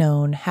fully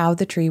known how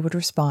the tree would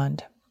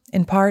respond,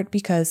 in part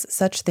because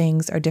such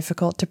things are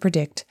difficult to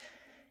predict,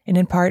 and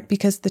in part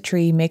because the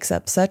tree makes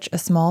up such a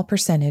small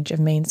percentage of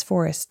Maine's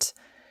forests,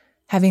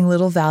 having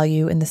little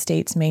value in the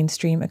state's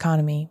mainstream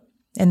economy,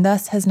 and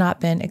thus has not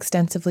been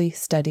extensively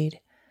studied.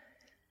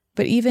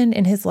 But even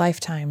in his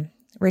lifetime,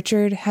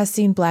 Richard has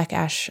seen black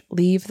ash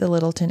leave the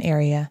Littleton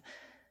area,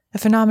 a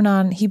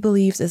phenomenon he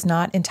believes is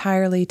not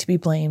entirely to be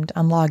blamed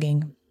on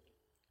logging.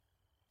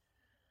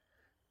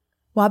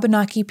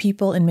 Wabanaki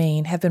people in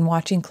Maine have been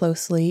watching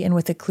closely and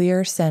with a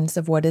clear sense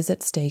of what is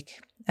at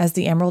stake as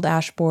the emerald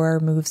ash borer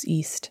moves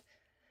east.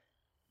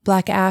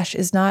 Black ash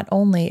is not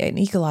only an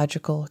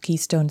ecological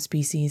keystone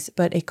species,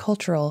 but a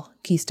cultural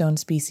keystone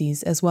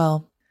species as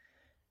well.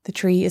 The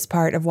tree is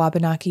part of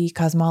Wabanaki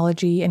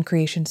cosmology and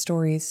creation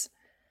stories.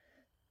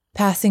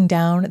 Passing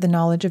down the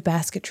knowledge of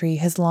basketry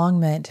has long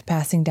meant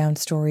passing down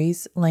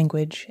stories,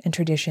 language, and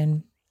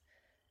tradition.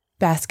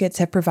 Baskets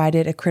have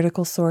provided a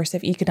critical source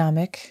of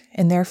economic,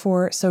 and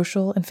therefore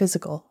social and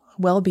physical,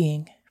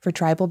 well-being for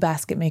tribal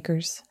basket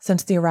makers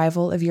since the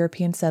arrival of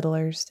European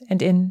settlers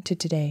and into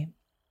today.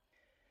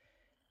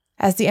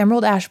 As the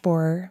emerald ash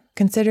borer,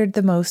 considered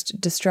the most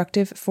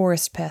destructive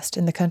forest pest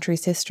in the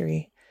country's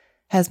history,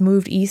 has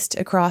moved east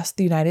across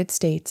the United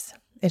States,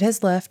 it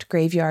has left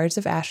graveyards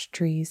of ash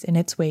trees in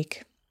its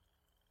wake.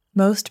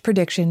 Most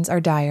predictions are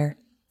dire.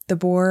 The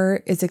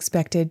borer is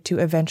expected to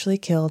eventually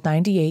kill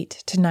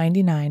 98 to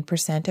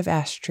 99% of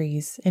ash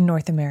trees in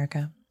North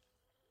America.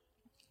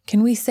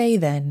 Can we say,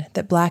 then,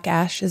 that black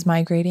ash is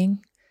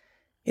migrating?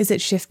 Is it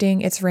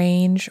shifting its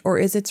range, or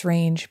is its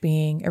range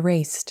being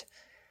erased?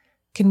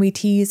 Can we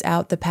tease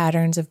out the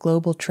patterns of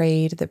global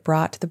trade that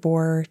brought the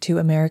borer to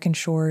American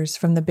shores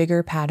from the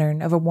bigger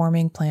pattern of a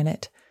warming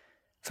planet,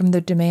 from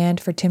the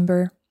demand for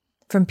timber,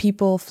 from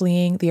people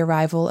fleeing the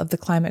arrival of the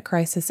climate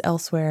crisis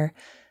elsewhere,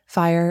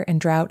 fire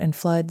and drought and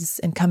floods,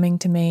 and coming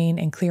to Maine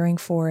and clearing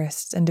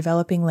forests and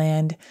developing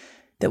land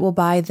that will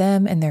buy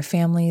them and their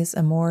families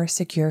a more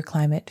secure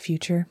climate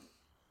future?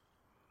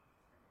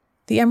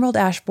 The emerald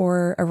ash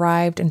borer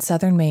arrived in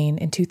southern Maine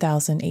in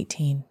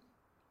 2018.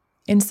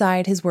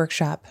 Inside his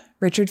workshop,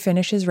 Richard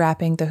finishes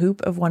wrapping the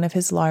hoop of one of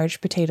his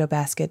large potato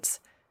baskets.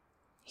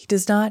 He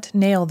does not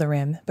nail the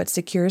rim, but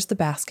secures the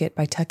basket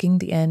by tucking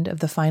the end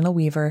of the final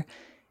weaver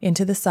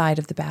into the side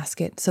of the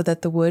basket so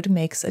that the wood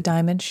makes a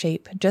diamond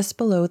shape just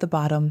below the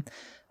bottom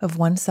of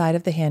one side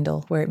of the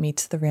handle where it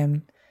meets the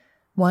rim,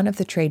 one of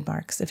the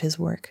trademarks of his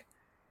work.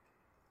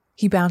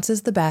 He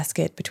bounces the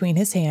basket between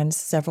his hands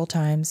several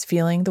times,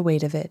 feeling the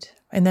weight of it,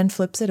 and then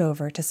flips it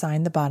over to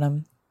sign the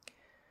bottom.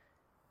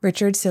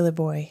 Richard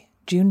Silliboy,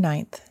 June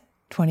 9th,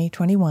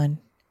 2021,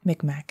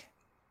 Micmac.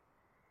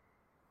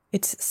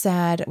 It's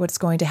sad what's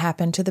going to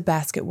happen to the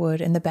basket wood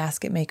and the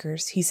basket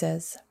makers, he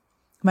says.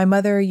 My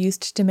mother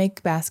used to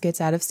make baskets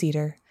out of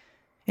cedar,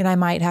 and I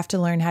might have to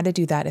learn how to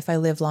do that if I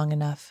live long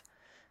enough.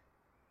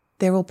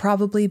 There will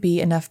probably be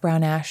enough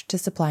brown ash to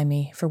supply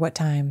me for what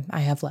time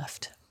I have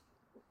left.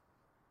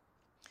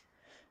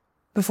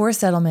 Before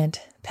settlement,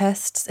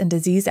 pests and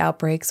disease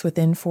outbreaks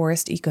within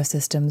forest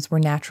ecosystems were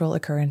natural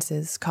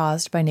occurrences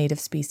caused by native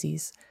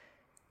species.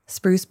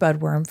 Spruce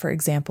budworm, for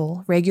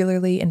example,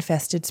 regularly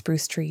infested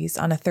spruce trees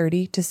on a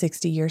 30 to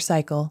 60-year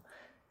cycle,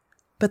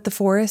 but the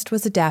forest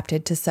was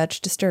adapted to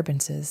such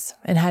disturbances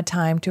and had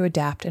time to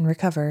adapt and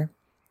recover.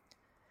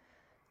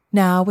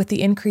 Now, with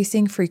the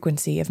increasing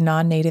frequency of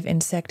non-native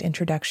insect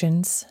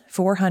introductions,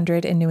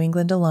 400 in New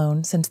England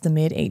alone since the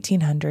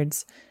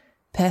mid-1800s,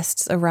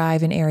 pests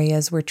arrive in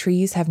areas where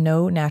trees have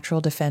no natural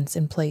defense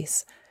in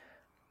place,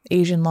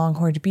 Asian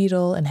longhorned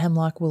beetle and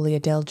hemlock woolly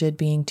adelgid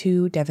being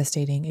two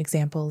devastating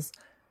examples.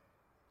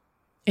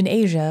 In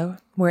Asia,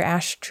 where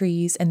ash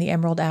trees and the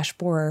emerald ash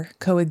borer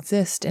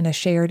coexist in a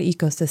shared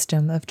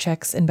ecosystem of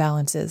checks and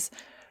balances,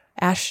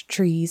 ash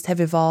trees have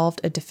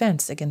evolved a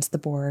defense against the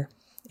borer,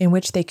 in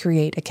which they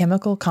create a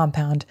chemical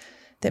compound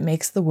that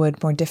makes the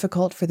wood more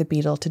difficult for the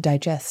beetle to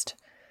digest.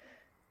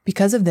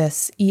 Because of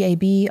this,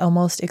 EAB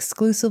almost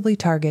exclusively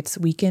targets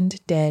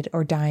weakened, dead,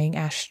 or dying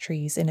ash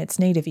trees in its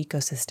native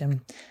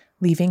ecosystem,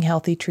 leaving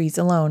healthy trees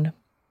alone.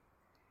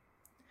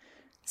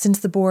 Since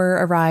the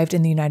borer arrived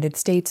in the United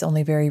States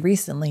only very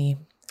recently,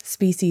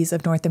 species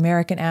of North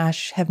American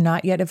ash have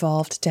not yet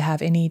evolved to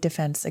have any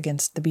defense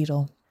against the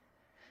beetle.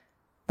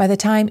 By the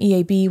time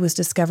EAB was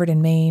discovered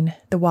in Maine,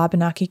 the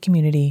Wabanaki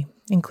community,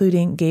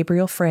 including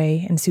Gabriel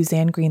Frey and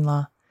Suzanne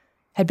Greenlaw,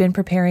 had been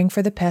preparing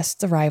for the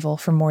pest's arrival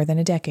for more than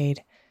a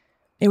decade.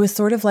 It was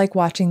sort of like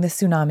watching the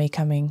tsunami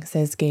coming,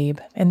 says Gabe,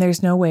 and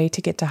there's no way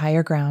to get to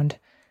higher ground.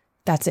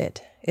 That's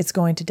it. It's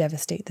going to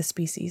devastate the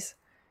species.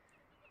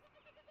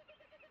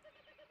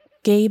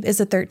 Gabe is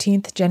a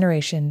 13th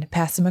generation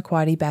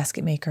Passamaquoddy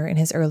basket maker in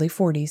his early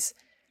 40s.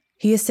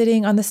 He is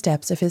sitting on the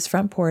steps of his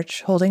front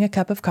porch holding a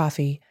cup of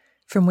coffee,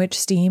 from which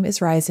steam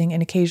is rising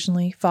and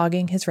occasionally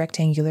fogging his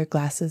rectangular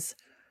glasses.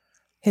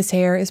 His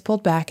hair is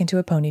pulled back into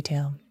a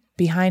ponytail.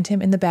 Behind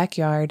him in the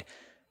backyard,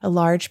 a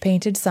large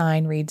painted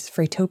sign reads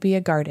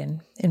Freightopia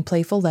Garden in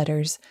playful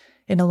letters,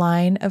 and a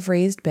line of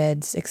raised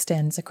beds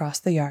extends across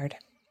the yard.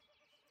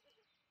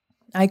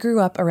 I grew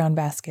up around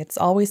baskets,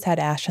 always had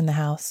ash in the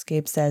house,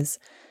 Gabe says.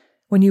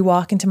 When you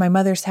walk into my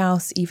mother's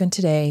house, even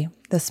today,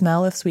 the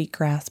smell of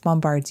sweetgrass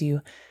bombards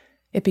you.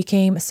 It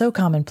became so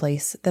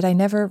commonplace that I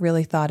never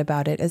really thought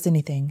about it as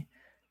anything.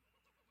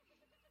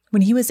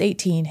 When he was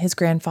 18, his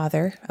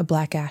grandfather, a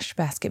black ash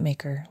basket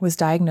maker, was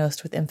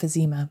diagnosed with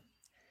emphysema.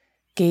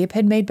 Gabe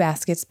had made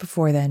baskets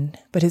before then,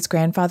 but his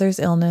grandfather's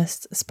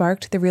illness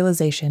sparked the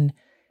realization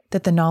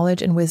that the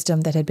knowledge and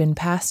wisdom that had been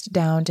passed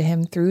down to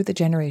him through the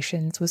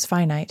generations was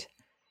finite.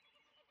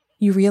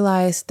 You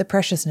realize the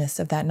preciousness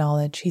of that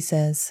knowledge, he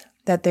says,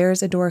 that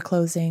there's a door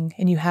closing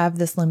and you have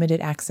this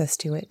limited access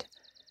to it.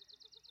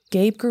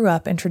 Gabe grew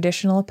up in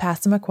traditional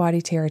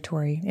Passamaquoddy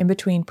territory in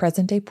between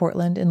present-day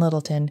Portland and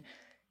Littleton,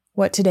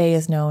 what today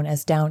is known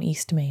as Down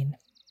East Maine.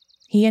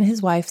 He and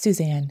his wife,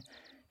 Suzanne,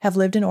 have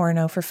lived in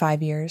Orono for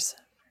 5 years.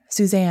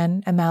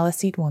 Suzanne, a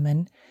Maliseet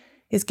woman,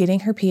 is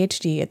getting her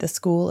PhD at the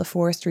School of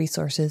Forest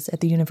Resources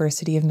at the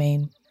University of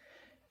Maine.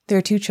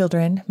 Their 2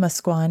 children,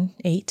 Musquan,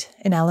 8,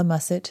 and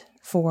Alamusset,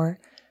 4,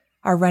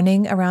 are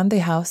running around the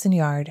house and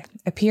yard,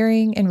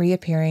 appearing and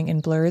reappearing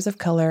in blurs of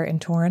color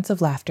and torrents of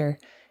laughter,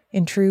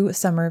 in true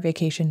summer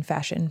vacation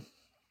fashion.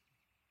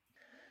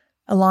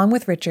 Along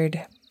with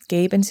Richard,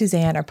 Gabe and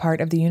Suzanne are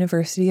part of the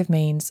University of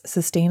Maine's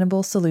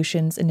Sustainable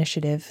Solutions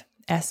Initiative,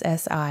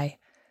 SSI,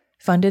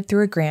 funded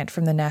through a grant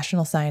from the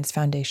National Science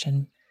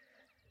Foundation.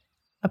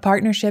 A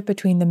partnership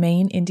between the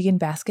Maine Indian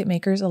Basket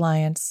Makers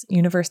Alliance,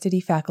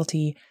 university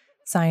faculty,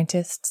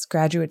 scientists,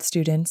 graduate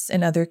students,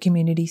 and other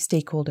community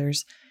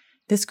stakeholders,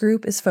 this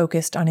group is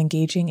focused on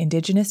engaging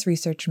Indigenous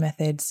research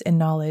methods and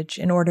knowledge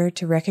in order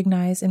to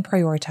recognize and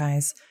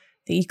prioritize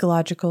the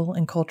ecological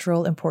and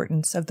cultural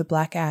importance of the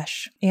black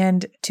ash,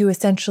 and to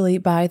essentially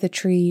buy the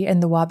tree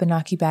and the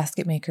Wabanaki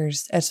basket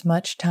makers as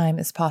much time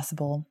as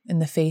possible in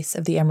the face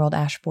of the emerald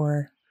ash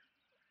borer.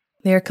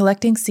 They are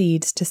collecting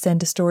seeds to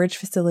send to storage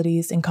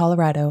facilities in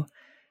Colorado,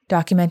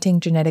 documenting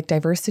genetic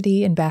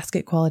diversity in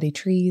basket quality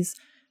trees,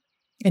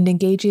 and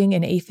engaging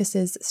in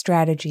APHIS's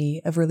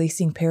strategy of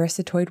releasing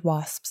parasitoid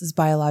wasps as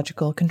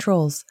biological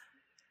controls.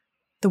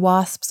 The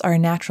wasps are a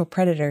natural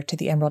predator to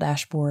the emerald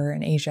ash borer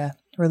in Asia.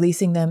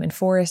 Releasing them in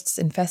forests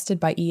infested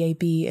by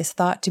EAB is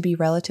thought to be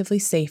relatively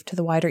safe to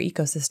the wider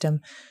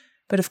ecosystem,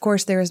 but of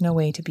course there is no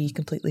way to be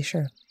completely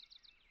sure.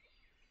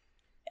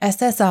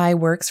 SSI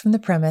works from the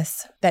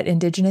premise that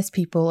Indigenous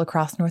people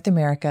across North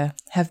America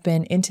have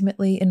been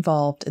intimately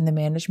involved in the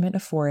management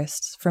of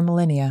forests for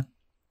millennia.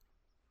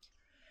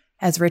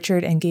 As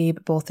Richard and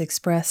Gabe both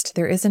expressed,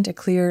 there isn't a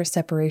clear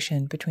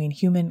separation between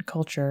human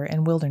culture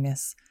and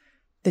wilderness.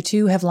 The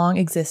two have long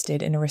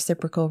existed in a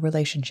reciprocal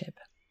relationship.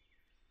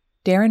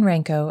 Darren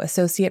Ranko,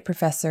 Associate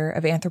Professor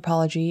of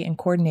Anthropology and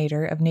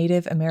Coordinator of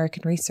Native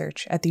American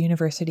Research at the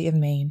University of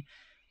Maine,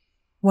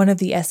 one of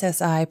the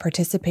SSI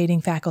participating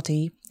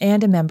faculty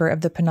and a member of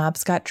the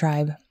Penobscot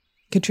tribe,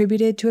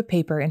 contributed to a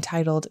paper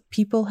entitled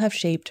People Have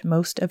Shaped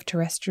Most of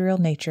Terrestrial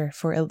Nature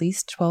for at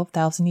least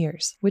 12,000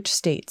 Years, which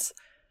states,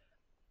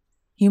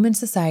 human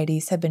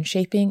societies have been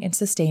shaping and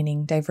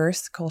sustaining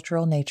diverse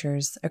cultural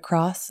natures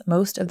across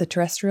most of the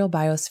terrestrial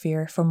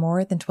biosphere for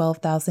more than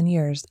 12,000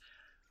 years.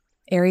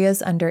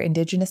 Areas under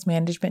indigenous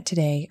management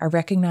today are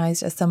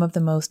recognized as some of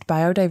the most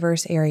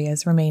biodiverse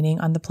areas remaining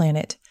on the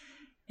planet,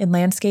 and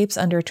landscapes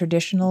under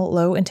traditional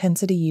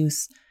low-intensity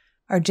use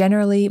are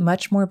generally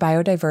much more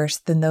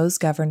biodiverse than those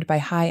governed by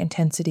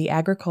high-intensity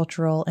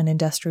agricultural and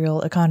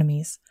industrial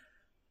economies.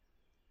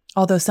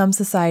 Although some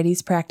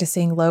societies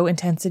practicing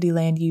low-intensity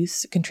land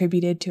use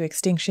contributed to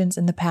extinctions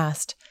in the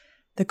past,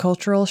 the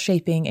cultural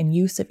shaping and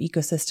use of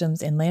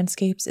ecosystems and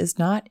landscapes is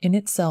not in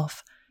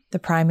itself the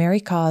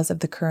primary cause of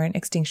the current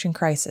extinction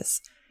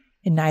crisis,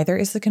 and neither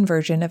is the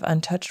conversion of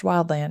untouched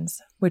wildlands,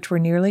 which were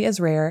nearly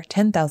as rare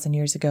 10,000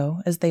 years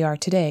ago as they are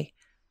today.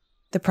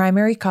 The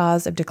primary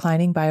cause of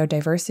declining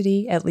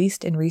biodiversity, at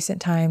least in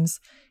recent times,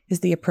 is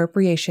the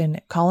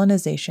appropriation,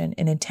 colonization,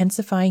 and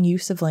intensifying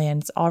use of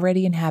lands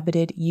already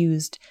inhabited,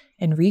 used,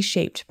 and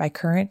reshaped by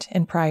current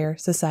and prior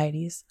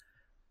societies.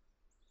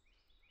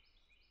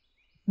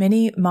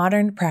 Many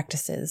modern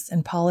practices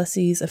and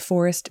policies of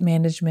forest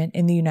management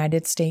in the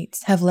United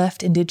States have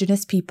left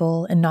indigenous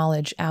people and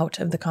knowledge out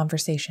of the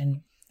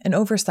conversation, an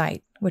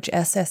oversight which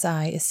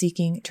SSI is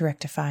seeking to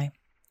rectify.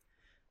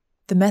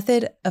 The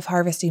method of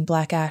harvesting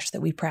black ash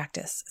that we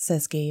practice,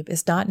 says Gabe,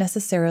 is not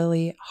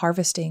necessarily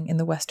harvesting in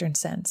the Western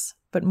sense,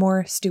 but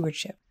more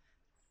stewardship.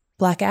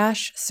 Black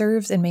ash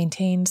serves and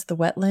maintains the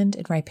wetland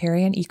and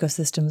riparian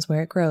ecosystems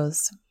where it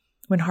grows.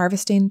 When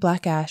harvesting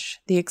black ash,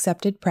 the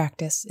accepted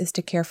practice is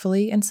to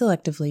carefully and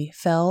selectively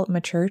fell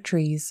mature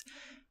trees,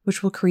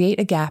 which will create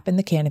a gap in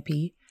the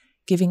canopy,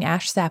 giving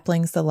ash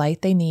saplings the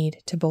light they need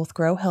to both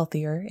grow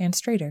healthier and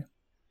straighter.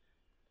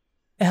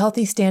 A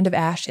healthy stand of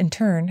ash, in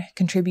turn,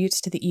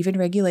 contributes to the even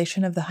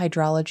regulation of the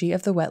hydrology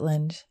of the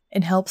wetland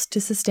and helps to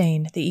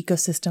sustain the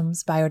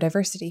ecosystem's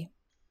biodiversity.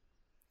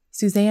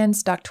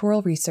 Suzanne's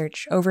doctoral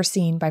research,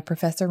 overseen by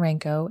Professor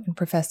Ranko and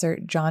Professor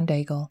John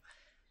Daigle,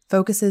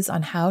 focuses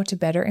on how to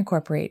better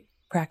incorporate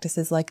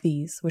practices like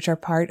these, which are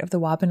part of the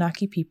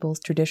Wabanaki people's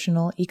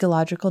traditional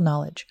ecological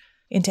knowledge,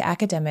 into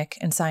academic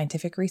and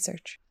scientific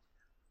research.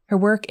 Her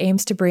work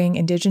aims to bring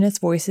indigenous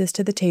voices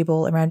to the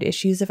table around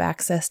issues of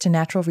access to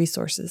natural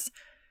resources,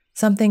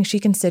 something she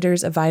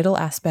considers a vital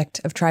aspect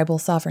of tribal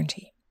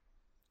sovereignty.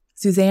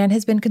 Suzanne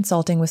has been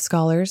consulting with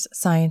scholars,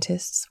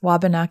 scientists,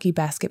 Wabanaki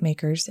basket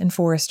makers, and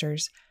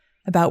foresters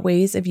about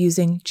ways of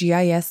using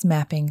GIS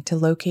mapping to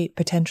locate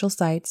potential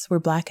sites where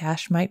black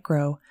ash might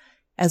grow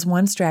as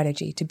one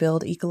strategy to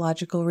build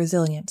ecological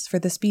resilience for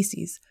the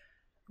species,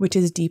 which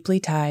is deeply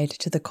tied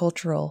to the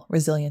cultural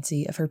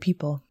resiliency of her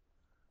people.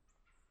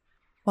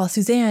 While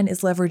Suzanne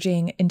is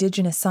leveraging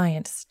indigenous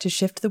science to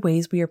shift the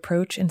ways we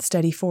approach and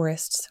study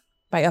forests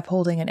by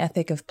upholding an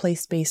ethic of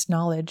place-based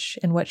knowledge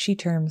and what she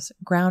terms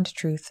ground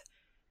truth,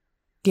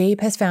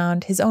 Gabe has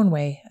found his own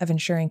way of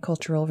ensuring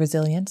cultural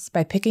resilience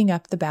by picking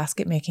up the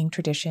basket-making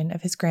tradition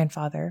of his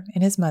grandfather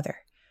and his mother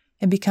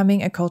and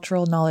becoming a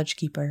cultural knowledge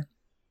keeper.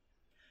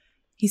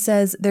 He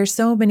says there's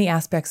so many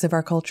aspects of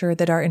our culture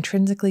that are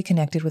intrinsically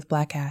connected with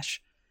black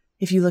ash.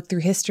 If you look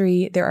through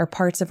history, there are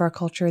parts of our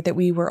culture that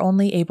we were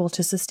only able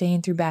to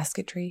sustain through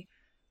basketry.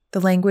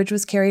 The language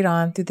was carried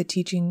on through the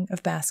teaching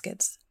of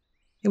baskets.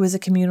 It was a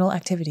communal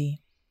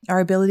activity. Our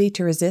ability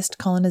to resist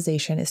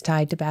colonization is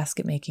tied to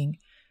basket making.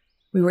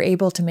 We were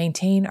able to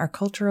maintain our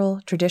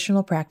cultural,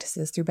 traditional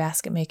practices through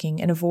basket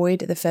making and avoid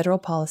the federal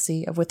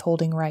policy of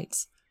withholding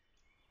rights.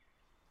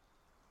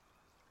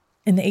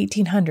 In the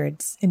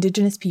 1800s,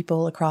 indigenous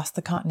people across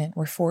the continent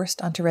were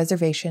forced onto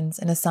reservations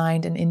and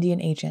assigned an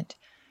Indian agent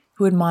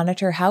who would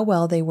monitor how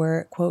well they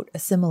were, quote,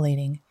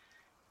 assimilating,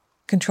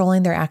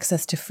 controlling their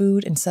access to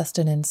food and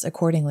sustenance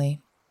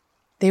accordingly.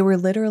 They were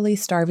literally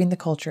starving the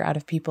culture out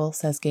of people,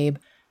 says Gabe.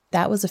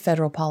 That was a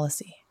federal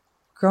policy.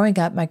 Growing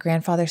up, my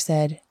grandfather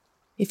said,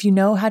 "If you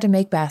know how to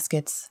make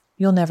baskets,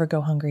 you'll never go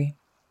hungry."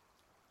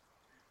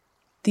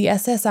 The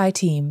SSI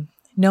team,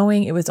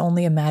 knowing it was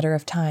only a matter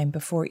of time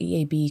before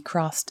EAB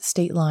crossed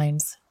state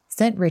lines,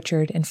 sent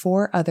Richard and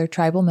 4 other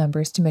tribal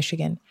members to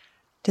Michigan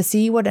to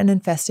see what an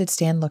infested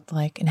stand looked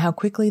like and how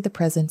quickly the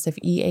presence of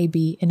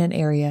EAB in an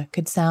area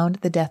could sound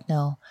the death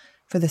knell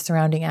for the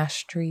surrounding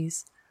ash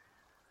trees.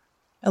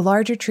 A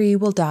larger tree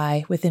will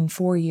die within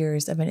 4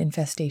 years of an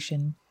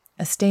infestation.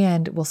 A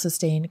stand will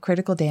sustain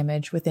critical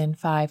damage within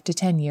 5 to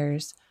 10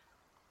 years.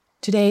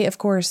 Today, of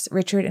course,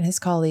 Richard and his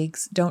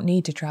colleagues don't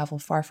need to travel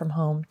far from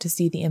home to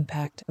see the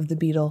impact of the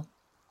beetle.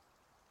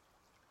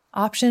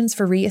 Options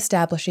for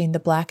re-establishing the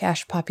black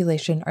ash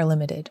population are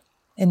limited,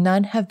 and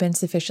none have been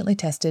sufficiently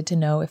tested to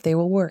know if they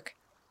will work.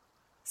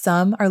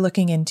 Some are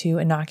looking into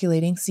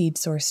inoculating seed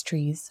source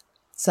trees.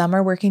 Some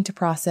are working to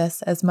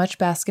process as much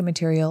basket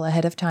material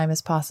ahead of time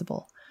as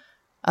possible.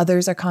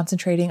 Others are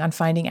concentrating on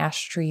finding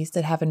ash trees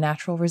that have a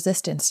natural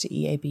resistance to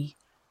EAB.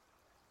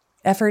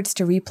 Efforts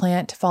to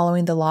replant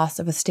following the loss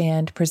of a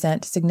stand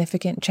present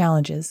significant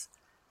challenges.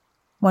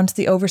 Once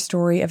the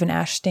overstory of an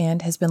ash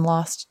stand has been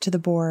lost to the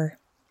borer,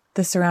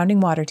 the surrounding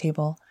water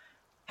table,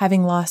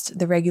 having lost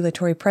the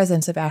regulatory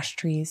presence of ash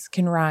trees,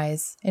 can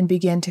rise and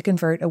begin to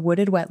convert a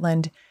wooded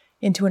wetland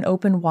into an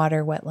open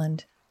water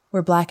wetland,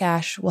 where black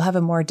ash will have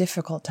a more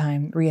difficult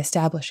time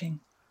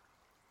reestablishing.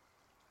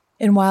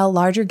 And while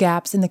larger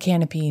gaps in the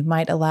canopy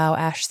might allow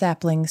ash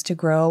saplings to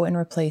grow and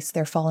replace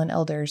their fallen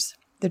elders,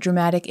 the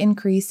dramatic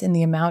increase in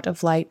the amount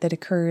of light that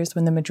occurs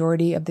when the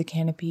majority of the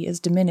canopy is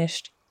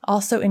diminished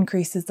also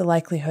increases the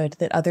likelihood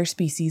that other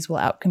species will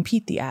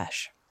outcompete the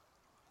ash.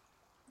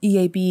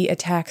 EAB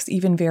attacks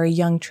even very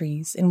young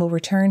trees and will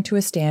return to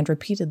a stand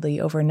repeatedly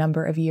over a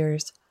number of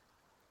years.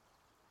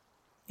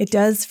 It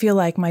does feel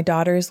like my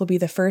daughters will be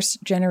the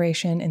first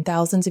generation in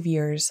thousands of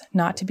years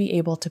not to be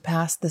able to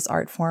pass this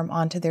art form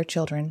on to their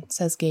children,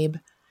 says Gabe.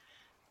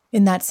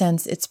 In that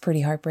sense, it's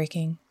pretty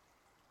heartbreaking.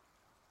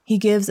 He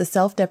gives a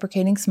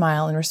self-deprecating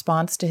smile in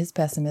response to his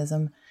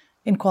pessimism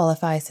and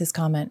qualifies his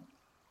comment.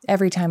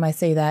 Every time I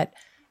say that,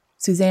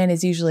 Suzanne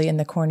is usually in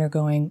the corner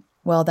going,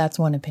 well, that's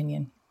one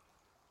opinion.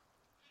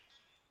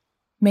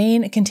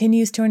 Maine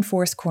continues to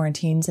enforce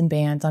quarantines and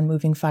bans on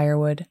moving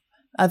firewood.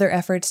 Other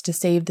efforts to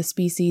save the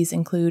species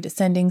include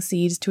sending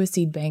seeds to a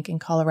seed bank in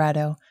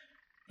Colorado,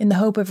 in the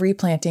hope of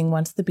replanting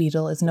once the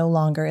beetle is no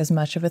longer as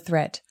much of a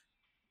threat,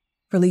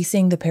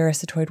 releasing the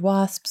parasitoid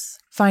wasps,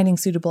 finding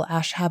suitable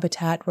ash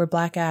habitat where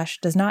black ash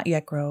does not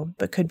yet grow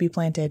but could be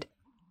planted.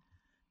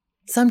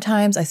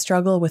 Sometimes I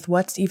struggle with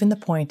what's even the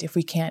point if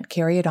we can't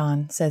carry it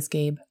on, says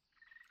Gabe.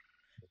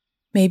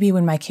 Maybe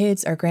when my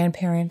kids are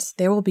grandparents,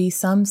 there will be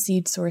some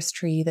seed source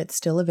tree that's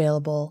still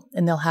available,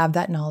 and they'll have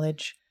that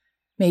knowledge.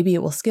 Maybe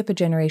it will skip a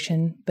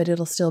generation, but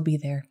it'll still be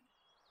there.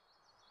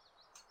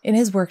 In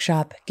his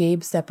workshop,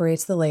 Gabe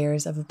separates the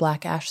layers of a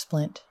black ash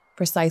splint,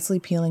 precisely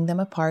peeling them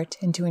apart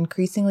into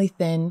increasingly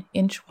thin,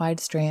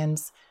 inch-wide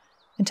strands,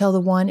 until the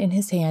one in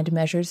his hand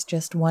measures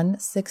just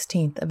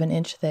 1/16 of an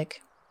inch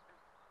thick.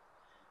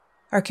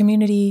 Our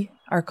community,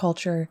 our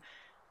culture,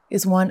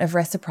 is one of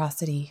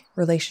reciprocity,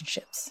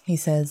 relationships, he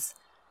says.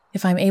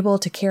 If I'm able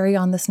to carry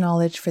on this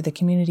knowledge for the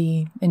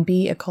community and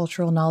be a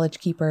cultural knowledge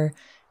keeper,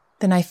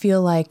 then I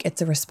feel like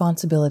it's a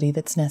responsibility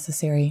that's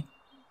necessary.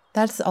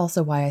 That's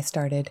also why I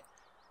started.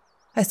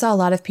 I saw a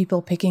lot of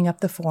people picking up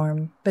the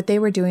form, but they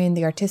were doing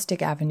the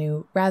artistic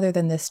avenue rather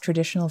than this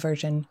traditional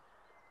version.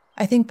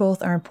 I think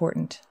both are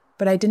important,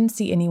 but I didn't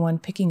see anyone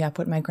picking up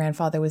what my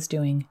grandfather was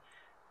doing,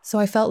 so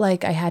I felt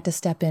like I had to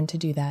step in to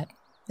do that,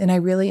 and I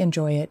really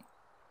enjoy it.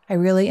 I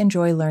really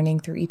enjoy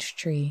learning through each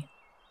tree,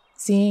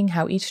 seeing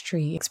how each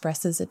tree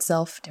expresses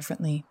itself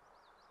differently.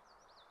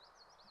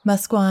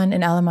 Musquan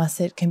and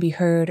Alamusset can be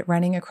heard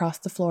running across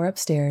the floor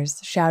upstairs,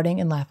 shouting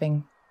and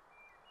laughing.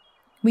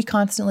 We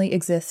constantly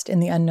exist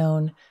in the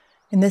unknown,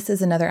 and this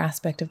is another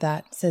aspect of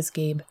that, says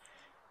Gabe.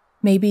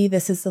 Maybe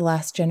this is the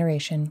last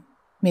generation.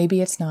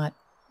 Maybe it's not.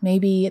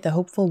 Maybe the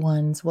hopeful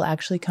ones will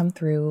actually come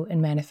through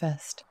and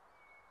manifest.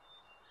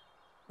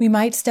 We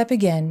might step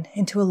again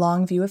into a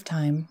long view of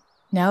time,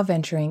 now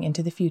venturing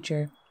into the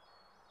future.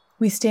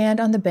 We stand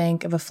on the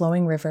bank of a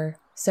flowing river,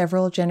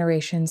 several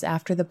generations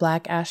after the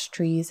black ash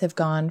trees have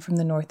gone from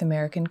the North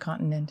American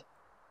continent.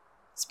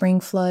 Spring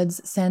floods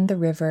send the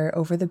river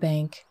over the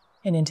bank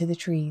and into the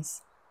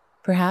trees.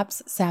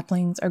 Perhaps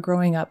saplings are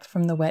growing up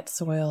from the wet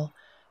soil,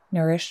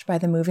 nourished by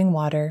the moving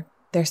water,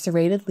 their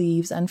serrated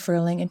leaves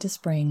unfurling into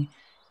spring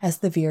as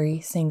the veery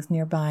sings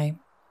nearby.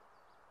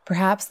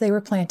 Perhaps they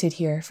were planted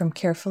here from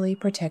carefully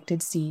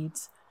protected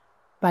seeds,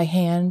 by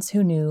hands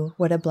who knew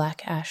what a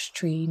black ash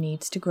tree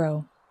needs to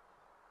grow.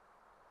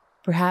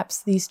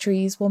 Perhaps these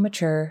trees will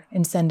mature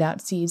and send out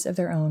seeds of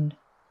their own.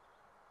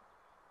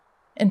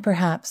 And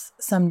perhaps,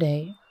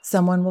 someday,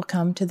 someone will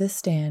come to this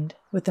stand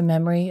with the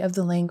memory of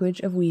the language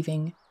of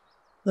weaving,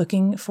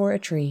 looking for a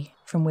tree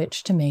from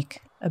which to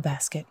make a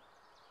basket.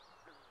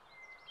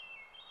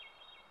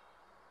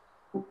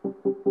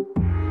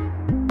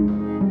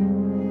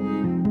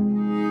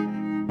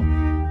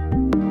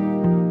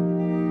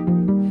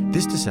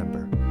 This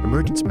December,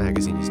 Emergence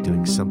Magazine is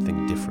doing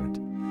something different.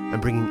 I'm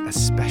bringing a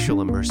special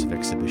immersive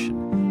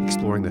exhibition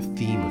exploring the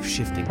theme of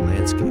shifting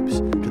landscapes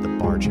to the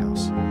Barge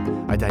House,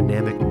 a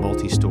dynamic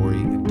multi-story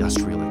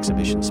industrial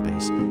exhibition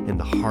space in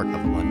the heart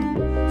of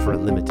London for a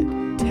limited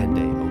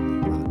 10-day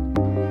only run.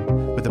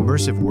 With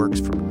immersive works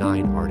from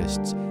 9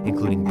 artists,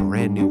 including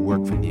brand new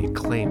work from the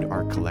acclaimed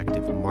art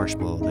collective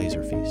Marshmallow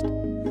Laser Feast,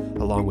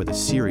 along with a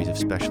series of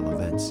special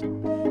events,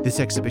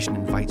 this exhibition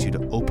invites you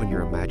to open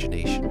your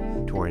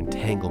imagination to our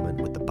entanglement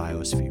with the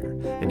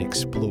biosphere and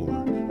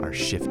explore our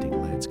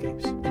shifting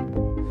landscapes.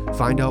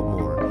 Find out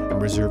more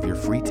and reserve your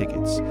free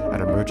tickets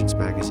at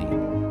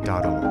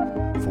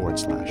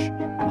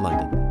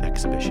emergencemagazine.org/London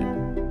Exhibition.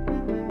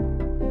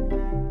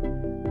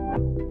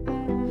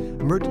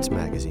 Emergence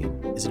Magazine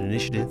is an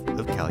initiative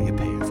of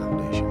Calliopeia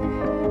Foundation.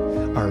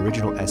 Our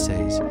original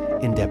essays,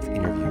 in-depth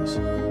interviews,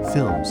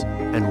 films,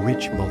 and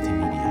rich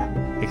multimedia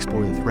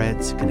explore the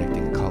threads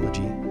connecting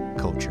ecology,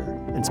 culture,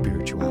 and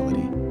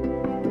spirituality.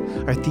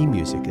 Our theme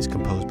music is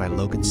composed by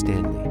Logan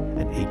Stanley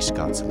and H.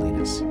 Scott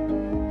Salinas.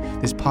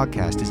 This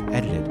podcast is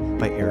edited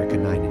by Erica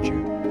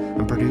Neininger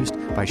and produced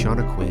by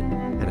Shauna Quinn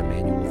and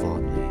Emmanuel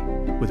Vaughn Lee.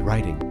 with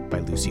writing by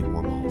Lucy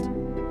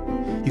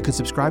Wormald. You can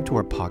subscribe to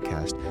our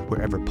podcast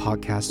wherever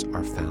podcasts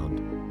are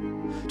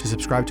found. To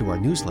subscribe to our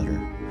newsletter,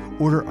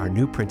 order our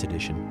new print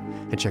edition,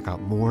 and check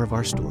out more of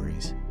our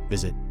stories,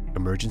 visit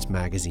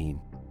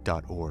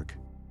emergencemagazine.org.